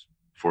terms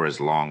for as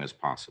long as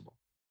possible.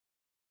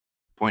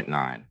 Point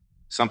 9.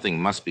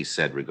 Something must be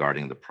said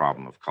regarding the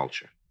problem of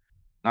culture.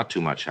 Not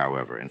too much,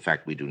 however. In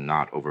fact, we do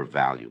not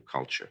overvalue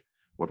culture.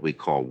 What we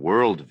call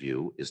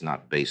worldview is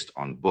not based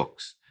on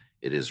books.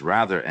 It is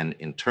rather an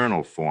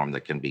internal form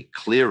that can be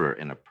clearer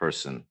in a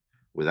person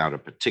without a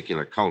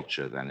particular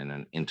culture than in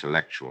an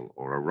intellectual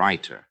or a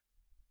writer.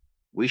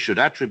 We should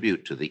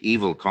attribute to the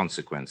evil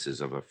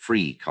consequences of a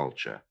free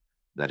culture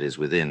that is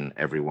within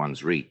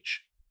everyone's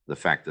reach the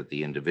fact that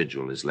the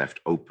individual is left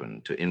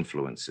open to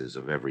influences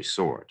of every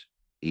sort,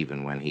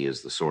 even when he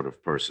is the sort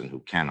of person who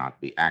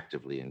cannot be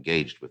actively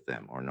engaged with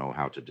them or know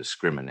how to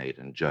discriminate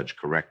and judge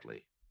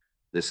correctly.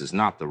 This is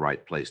not the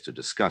right place to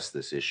discuss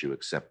this issue,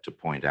 except to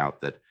point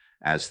out that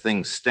as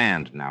things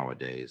stand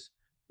nowadays,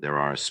 there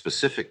are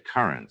specific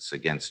currents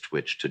against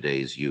which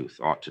today's youth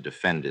ought to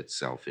defend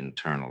itself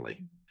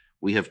internally.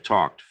 We have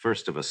talked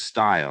first of a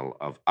style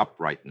of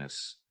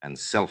uprightness and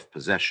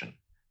self-possession.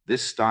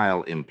 This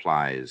style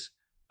implies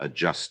a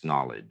just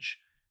knowledge,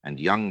 and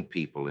young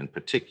people in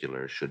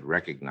particular should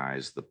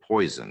recognize the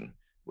poison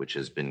which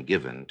has been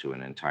given to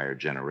an entire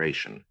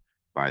generation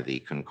by the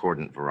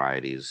concordant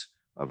varieties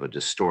of a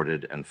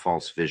distorted and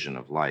false vision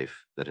of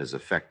life that has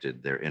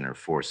affected their inner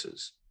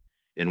forces.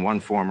 In one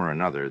form or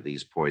another,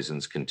 these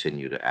poisons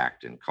continue to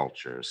act in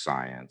culture,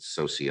 science,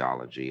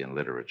 sociology, and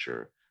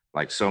literature,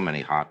 like so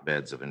many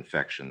hotbeds of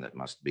infection that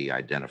must be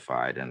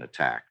identified and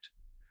attacked.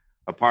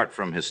 Apart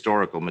from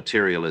historical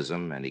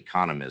materialism and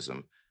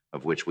economism,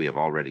 of which we have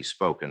already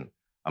spoken,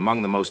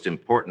 among the most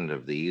important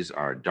of these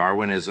are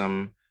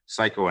Darwinism,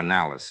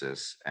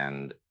 psychoanalysis,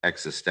 and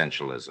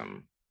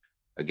existentialism.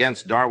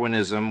 Against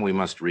Darwinism, we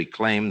must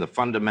reclaim the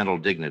fundamental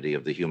dignity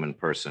of the human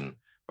person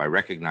by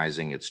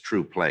recognizing its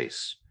true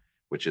place,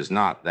 which is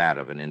not that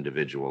of an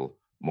individual,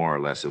 more or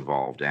less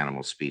evolved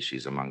animal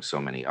species among so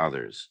many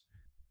others,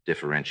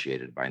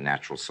 differentiated by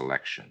natural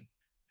selection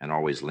and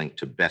always linked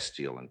to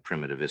bestial and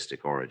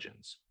primitivistic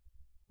origins.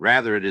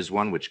 Rather, it is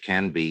one which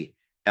can be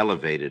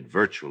elevated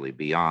virtually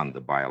beyond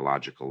the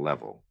biological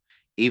level.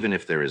 Even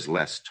if there is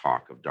less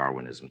talk of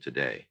Darwinism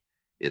today,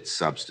 its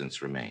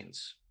substance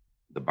remains.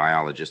 The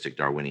biologistic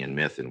Darwinian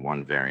myth, in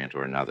one variant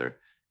or another,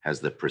 has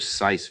the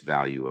precise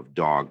value of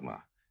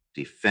dogma,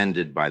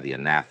 defended by the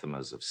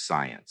anathemas of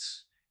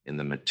science, in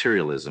the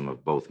materialism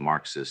of both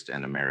Marxist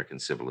and American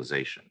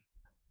civilization.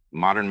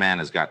 Modern man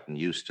has gotten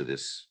used to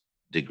this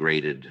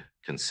degraded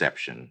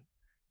conception,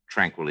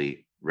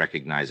 tranquilly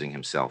recognizing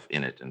himself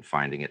in it and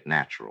finding it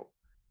natural.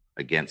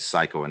 Against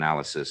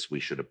psychoanalysis, we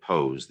should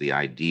oppose the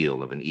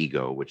ideal of an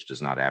ego which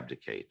does not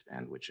abdicate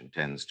and which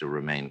intends to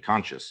remain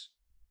conscious,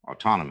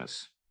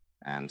 autonomous,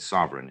 and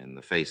sovereign in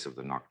the face of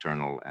the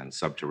nocturnal and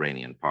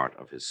subterranean part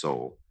of his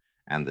soul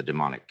and the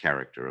demonic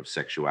character of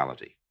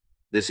sexuality.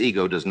 This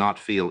ego does not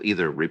feel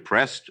either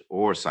repressed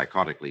or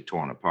psychotically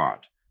torn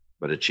apart,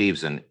 but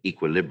achieves an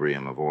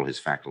equilibrium of all his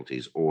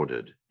faculties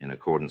ordered in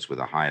accordance with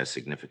a higher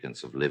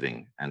significance of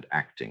living and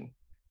acting.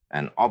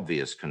 An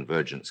obvious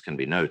convergence can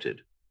be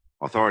noted.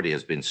 Authority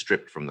has been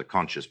stripped from the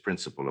conscious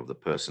principle of the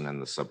person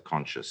and the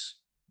subconscious,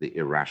 the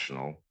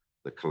irrational,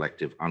 the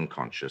collective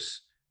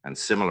unconscious, and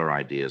similar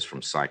ideas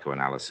from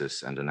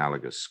psychoanalysis and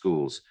analogous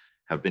schools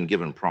have been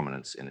given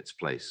prominence in its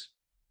place.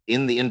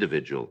 In the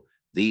individual,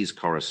 these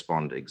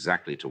correspond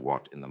exactly to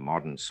what in the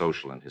modern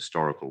social and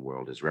historical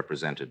world is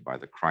represented by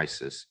the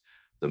crisis,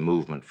 the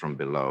movement from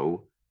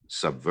below,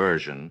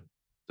 subversion,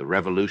 the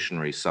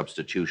revolutionary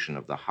substitution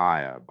of the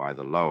higher by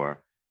the lower,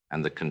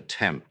 and the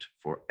contempt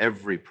for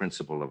every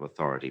principle of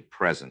authority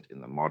present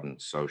in the modern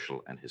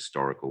social and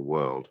historical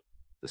world.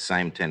 The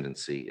same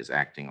tendency is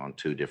acting on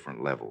two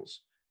different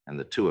levels, and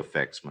the two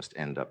effects must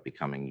end up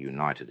becoming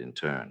united in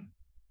turn.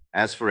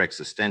 As for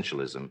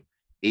existentialism,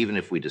 even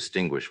if we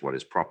distinguish what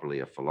is properly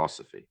a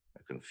philosophy,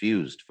 a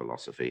confused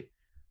philosophy,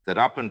 that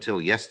up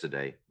until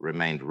yesterday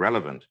remained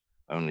relevant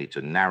only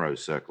to narrow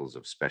circles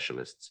of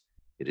specialists,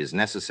 it is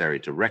necessary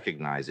to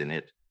recognize in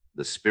it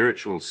the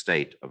spiritual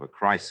state of a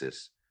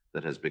crisis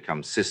that has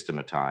become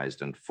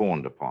systematized and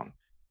fawned upon,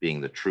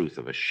 being the truth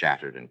of a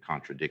shattered and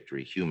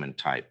contradictory human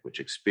type which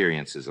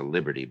experiences a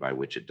liberty by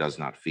which it does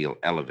not feel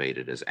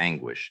elevated as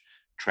anguish,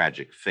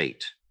 tragic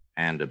fate,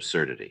 and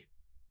absurdity.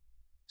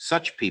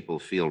 Such people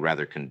feel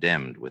rather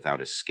condemned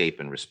without escape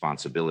and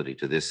responsibility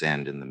to this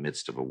end in the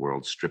midst of a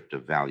world stripped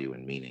of value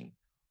and meaning.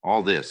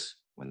 All this,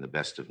 when the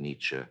best of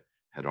Nietzsche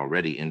had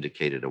already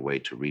indicated a way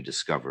to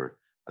rediscover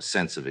a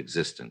sense of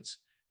existence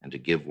and to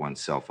give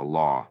oneself a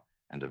law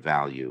and a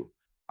value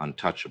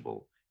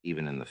untouchable,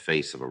 even in the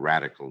face of a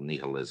radical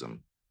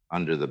nihilism,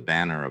 under the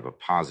banner of a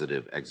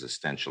positive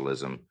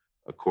existentialism,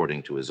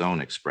 according to his own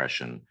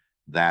expression,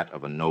 that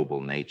of a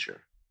noble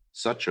nature.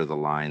 Such are the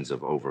lines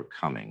of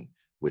overcoming,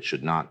 which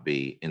should not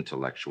be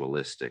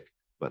intellectualistic,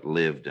 but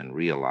lived and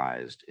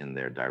realized in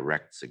their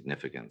direct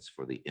significance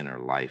for the inner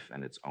life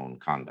and its own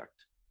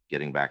conduct.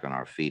 Getting back on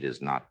our feet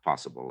is not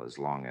possible as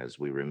long as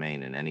we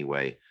remain in any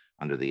way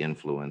under the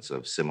influence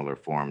of similar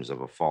forms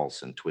of a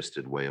false and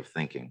twisted way of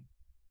thinking.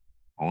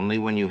 Only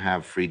when you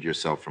have freed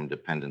yourself from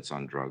dependence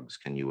on drugs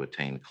can you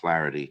attain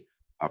clarity,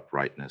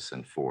 uprightness,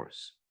 and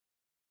force.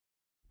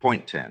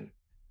 Point 10.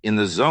 In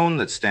the zone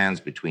that stands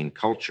between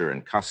culture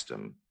and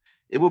custom,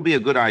 it will be a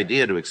good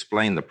idea to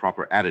explain the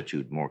proper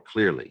attitude more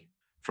clearly.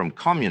 From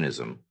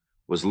communism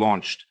was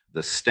launched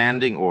the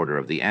standing order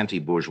of the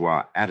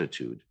anti-bourgeois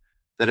attitude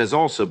that has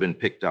also been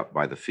picked up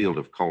by the field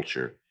of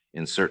culture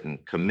in certain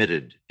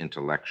committed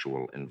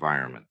intellectual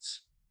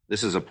environments.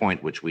 This is a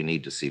point which we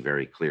need to see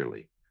very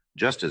clearly.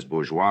 Just as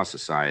bourgeois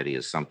society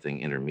is something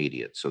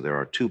intermediate, so there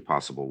are two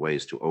possible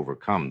ways to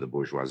overcome the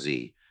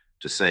bourgeoisie,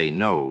 to say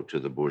no to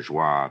the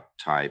bourgeois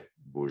type,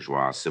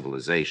 bourgeois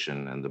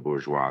civilization, and the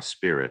bourgeois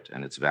spirit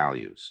and its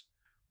values.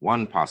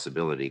 One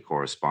possibility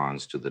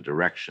corresponds to the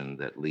direction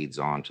that leads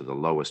on to the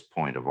lowest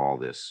point of all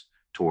this,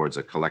 towards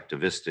a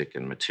collectivistic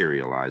and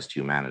materialized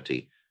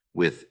humanity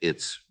with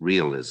its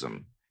realism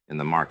in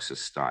the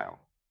Marxist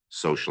style,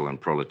 social and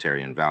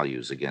proletarian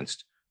values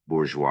against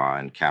bourgeois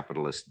and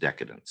capitalist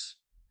decadence.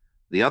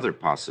 The other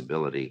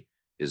possibility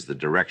is the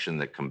direction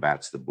that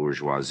combats the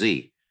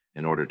bourgeoisie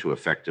in order to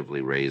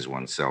effectively raise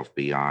oneself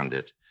beyond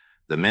it.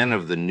 The men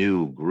of the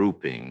new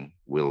grouping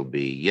will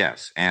be,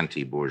 yes,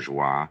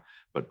 anti-bourgeois,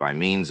 but by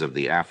means of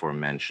the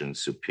aforementioned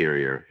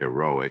superior,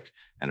 heroic,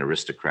 and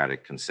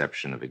aristocratic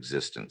conception of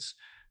existence.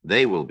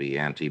 They will be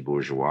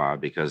anti-bourgeois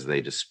because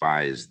they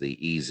despise the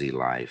easy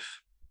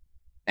life.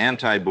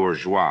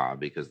 Anti-bourgeois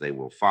because they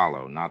will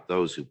follow not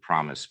those who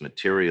promise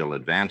material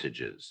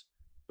advantages,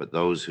 but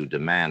those who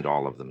demand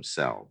all of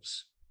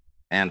themselves.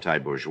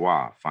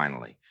 Anti-bourgeois,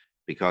 finally,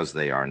 because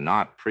they are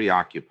not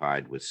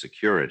preoccupied with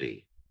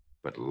security,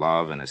 but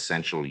love an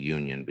essential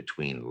union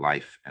between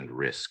life and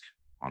risk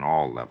on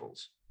all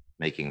levels,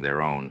 making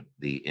their own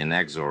the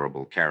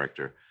inexorable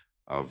character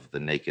of the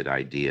naked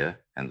idea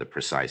and the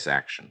precise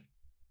action.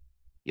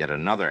 Yet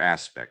another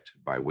aspect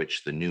by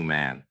which the new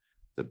man,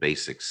 the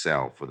basic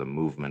cell for the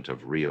movement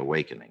of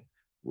reawakening,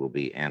 will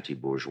be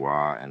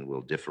anti-bourgeois and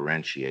will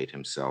differentiate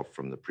himself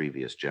from the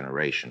previous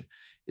generation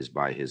is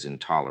by his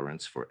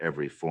intolerance for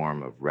every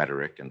form of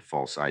rhetoric and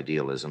false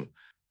idealism,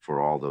 for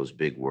all those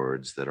big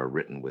words that are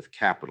written with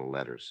capital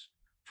letters,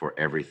 for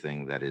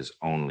everything that is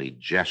only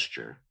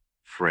gesture,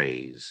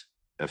 phrase,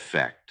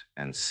 effect,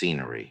 and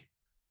scenery.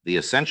 The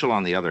essential,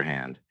 on the other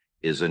hand,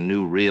 is a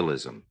new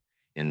realism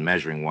in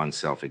measuring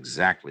oneself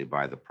exactly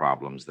by the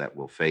problems that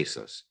will face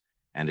us,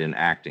 and in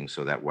acting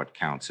so that what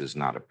counts is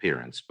not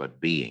appearance, but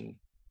being,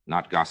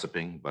 not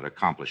gossiping, but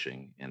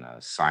accomplishing in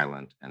a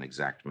silent and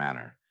exact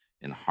manner,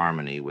 in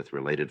harmony with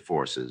related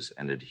forces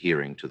and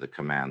adhering to the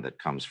command that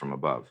comes from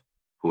above.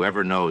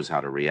 Whoever knows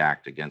how to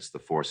react against the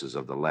forces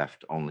of the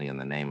left only in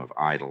the name of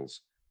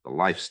idols, the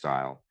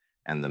lifestyle,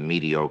 and the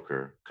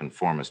mediocre,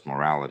 conformist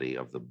morality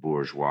of the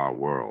bourgeois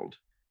world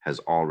has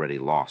already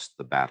lost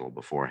the battle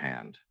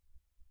beforehand.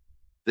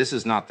 This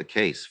is not the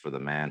case for the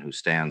man who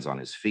stands on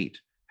his feet,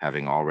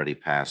 having already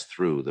passed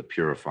through the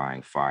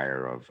purifying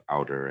fire of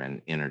outer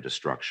and inner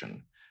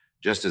destruction.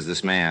 Just as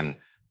this man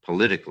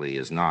politically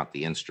is not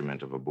the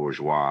instrument of a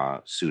bourgeois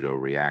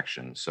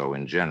pseudo-reaction, so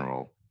in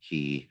general,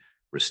 he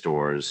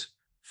restores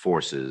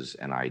forces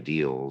and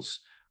ideals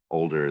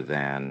older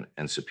than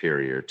and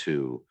superior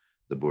to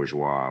the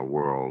bourgeois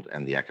world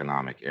and the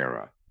economic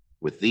era.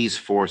 With these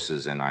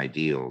forces and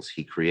ideals,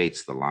 he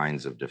creates the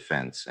lines of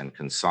defense and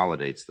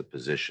consolidates the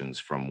positions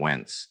from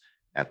whence,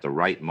 at the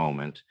right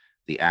moment,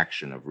 the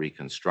action of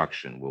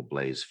reconstruction will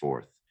blaze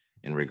forth.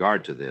 In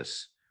regard to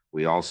this,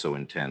 we also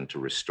intend to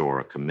restore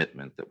a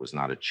commitment that was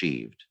not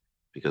achieved,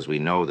 because we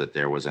know that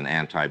there was an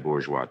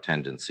anti-bourgeois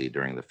tendency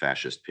during the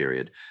fascist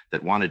period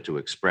that wanted to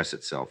express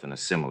itself in a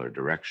similar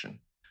direction.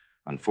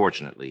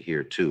 Unfortunately,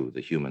 here too,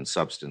 the human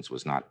substance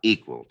was not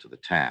equal to the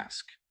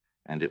task,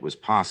 and it was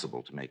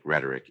possible to make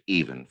rhetoric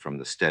even from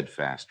the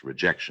steadfast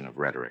rejection of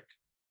rhetoric.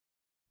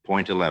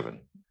 Point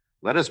 11.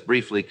 Let us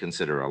briefly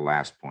consider a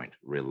last point,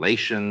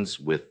 relations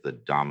with the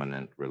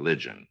dominant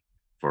religion.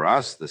 For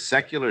us, the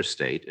secular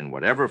state, in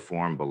whatever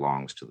form,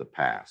 belongs to the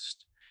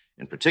past.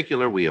 In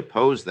particular, we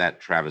oppose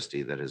that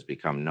travesty that has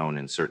become known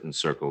in certain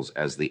circles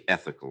as the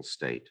ethical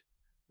state,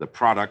 the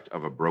product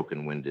of a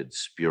broken-winded,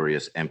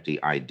 spurious,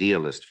 empty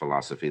idealist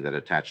philosophy that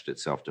attached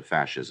itself to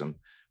fascism,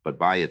 but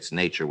by its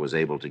nature was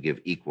able to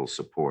give equal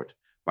support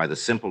by the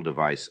simple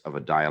device of a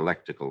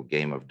dialectical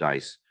game of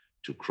dice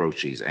to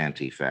Croce's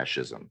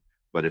anti-fascism.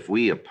 But if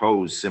we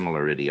oppose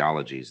similar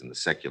ideologies in the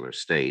secular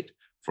state,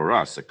 for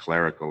us, a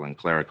clerical and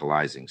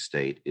clericalizing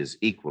state is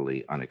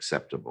equally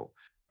unacceptable.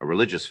 A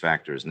religious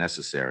factor is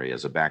necessary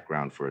as a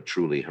background for a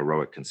truly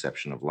heroic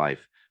conception of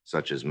life,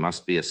 such as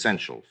must be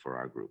essential for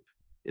our group.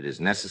 It is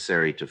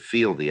necessary to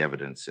feel the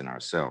evidence in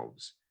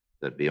ourselves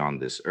that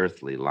beyond this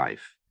earthly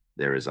life,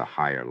 there is a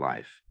higher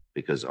life,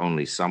 because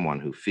only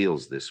someone who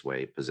feels this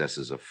way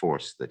possesses a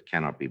force that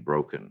cannot be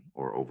broken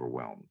or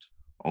overwhelmed.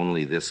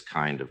 Only this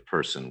kind of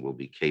person will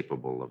be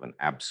capable of an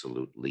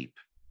absolute leap.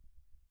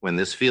 When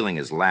this feeling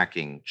is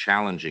lacking,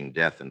 challenging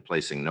death and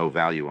placing no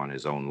value on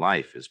his own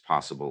life is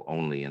possible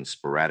only in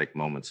sporadic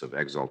moments of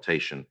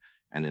exaltation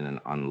and in an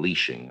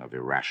unleashing of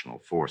irrational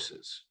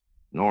forces.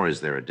 Nor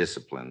is there a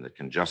discipline that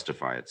can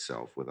justify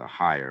itself with a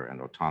higher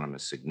and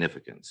autonomous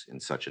significance in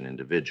such an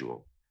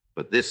individual.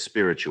 But this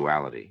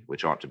spirituality,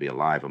 which ought to be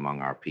alive among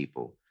our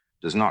people,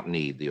 does not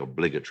need the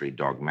obligatory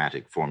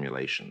dogmatic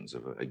formulations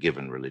of a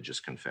given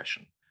religious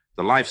confession.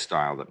 The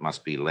lifestyle that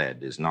must be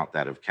led is not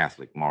that of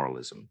Catholic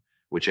moralism,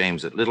 which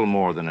aims at little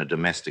more than a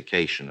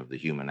domestication of the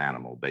human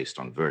animal based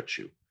on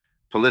virtue.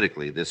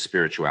 Politically, this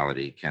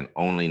spirituality can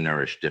only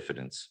nourish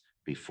diffidence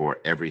before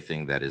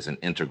everything that is an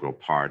integral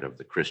part of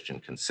the Christian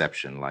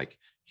conception, like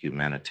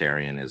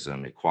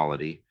humanitarianism,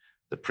 equality,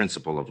 the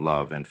principle of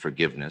love and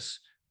forgiveness,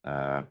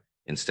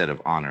 instead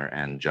of honor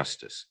and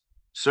justice.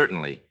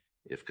 Certainly,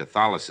 if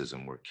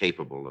Catholicism were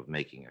capable of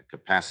making a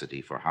capacity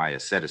for high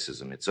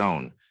asceticism its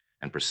own,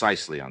 and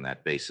precisely on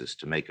that basis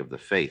to make of the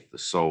faith the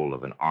soul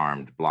of an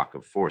armed block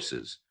of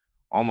forces,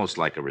 almost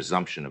like a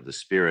resumption of the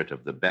spirit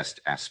of the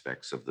best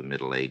aspects of the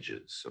Middle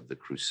Ages, of the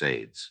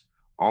Crusades,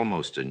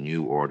 almost a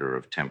new order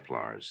of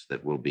Templars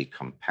that will be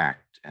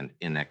compact and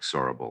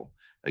inexorable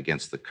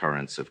against the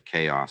currents of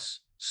chaos,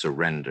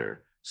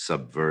 surrender,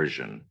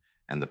 subversion,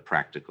 and the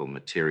practical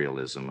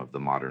materialism of the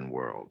modern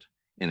world.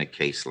 In a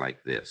case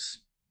like this,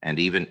 and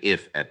even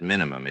if at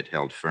minimum it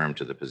held firm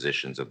to the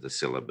positions of the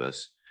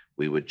syllabus,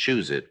 we would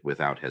choose it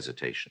without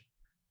hesitation.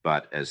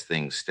 But as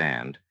things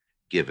stand,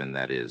 given,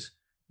 that is,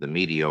 the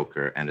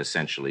mediocre and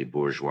essentially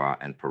bourgeois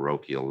and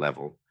parochial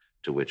level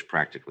to which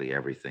practically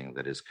everything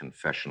that is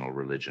confessional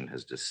religion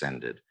has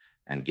descended,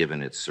 and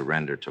given its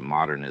surrender to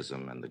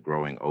modernism and the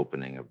growing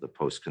opening of the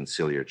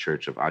post-conciliar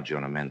Church of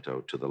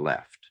Aggiornamento to the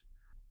left,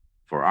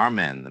 for our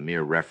men, the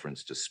mere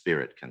reference to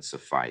spirit can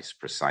suffice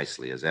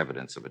precisely as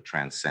evidence of a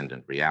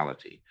transcendent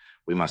reality.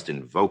 We must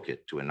invoke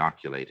it to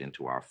inoculate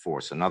into our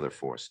force another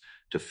force,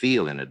 to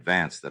feel in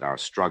advance that our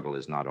struggle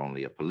is not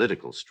only a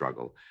political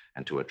struggle,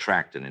 and to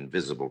attract an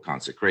invisible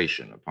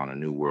consecration upon a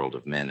new world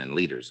of men and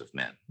leaders of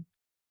men.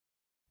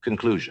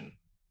 Conclusion.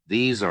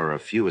 These are a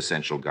few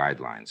essential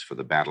guidelines for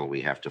the battle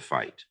we have to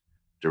fight,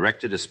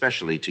 directed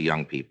especially to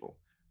young people,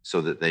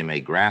 so that they may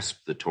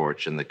grasp the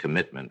torch and the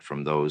commitment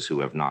from those who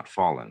have not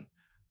fallen,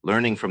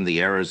 learning from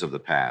the errors of the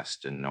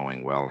past and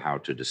knowing well how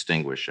to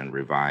distinguish and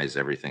revise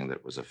everything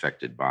that was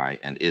affected by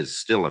and is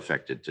still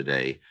affected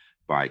today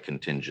by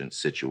contingent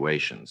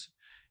situations.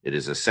 It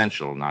is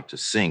essential not to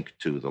sink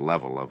to the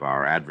level of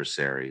our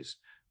adversaries,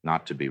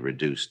 not to be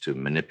reduced to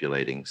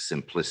manipulating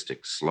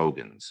simplistic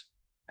slogans,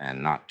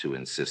 and not to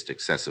insist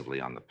excessively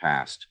on the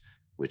past,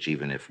 which,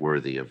 even if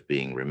worthy of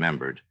being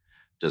remembered,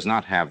 does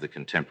not have the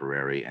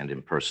contemporary and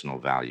impersonal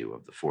value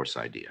of the force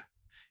idea.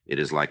 It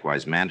is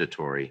likewise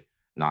mandatory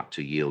not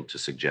to yield to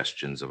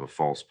suggestions of a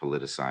false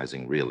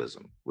politicizing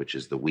realism, which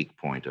is the weak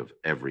point of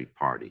every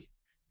party.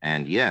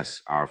 And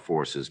yes, our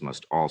forces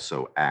must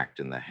also act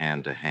in the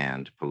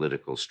hand-to-hand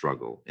political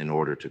struggle in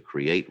order to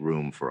create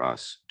room for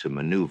us to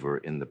maneuver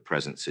in the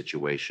present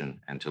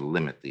situation and to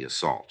limit the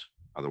assault,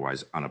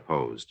 otherwise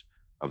unopposed,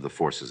 of the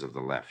forces of the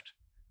left.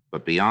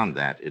 But beyond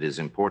that, it is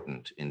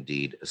important,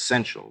 indeed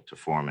essential, to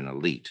form an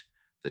elite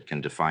that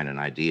can define an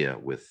idea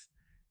with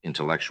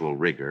intellectual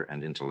rigor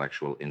and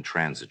intellectual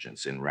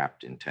intransigence in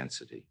rapt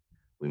intensity.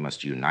 We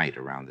must unite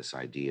around this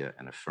idea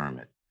and affirm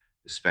it,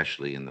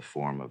 especially in the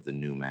form of the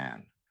new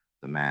man,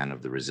 the man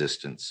of the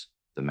resistance,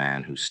 the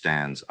man who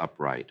stands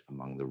upright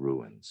among the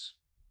ruins.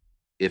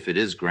 If it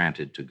is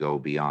granted to go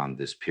beyond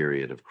this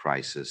period of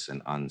crisis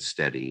and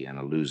unsteady and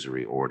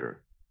illusory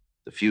order,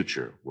 the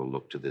future will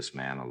look to this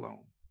man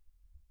alone.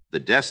 The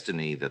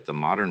destiny that the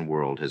modern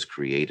world has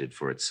created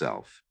for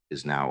itself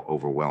is now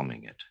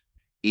overwhelming it,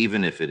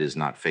 even if it is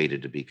not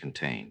fated to be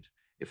contained.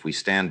 If we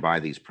stand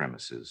by these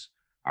premises,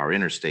 our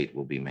inner state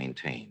will be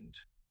maintained.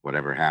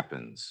 Whatever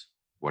happens,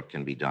 what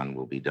can be done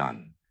will be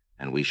done,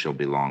 and we shall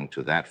belong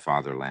to that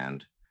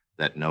fatherland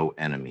that no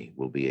enemy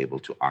will be able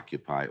to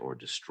occupy or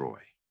destroy.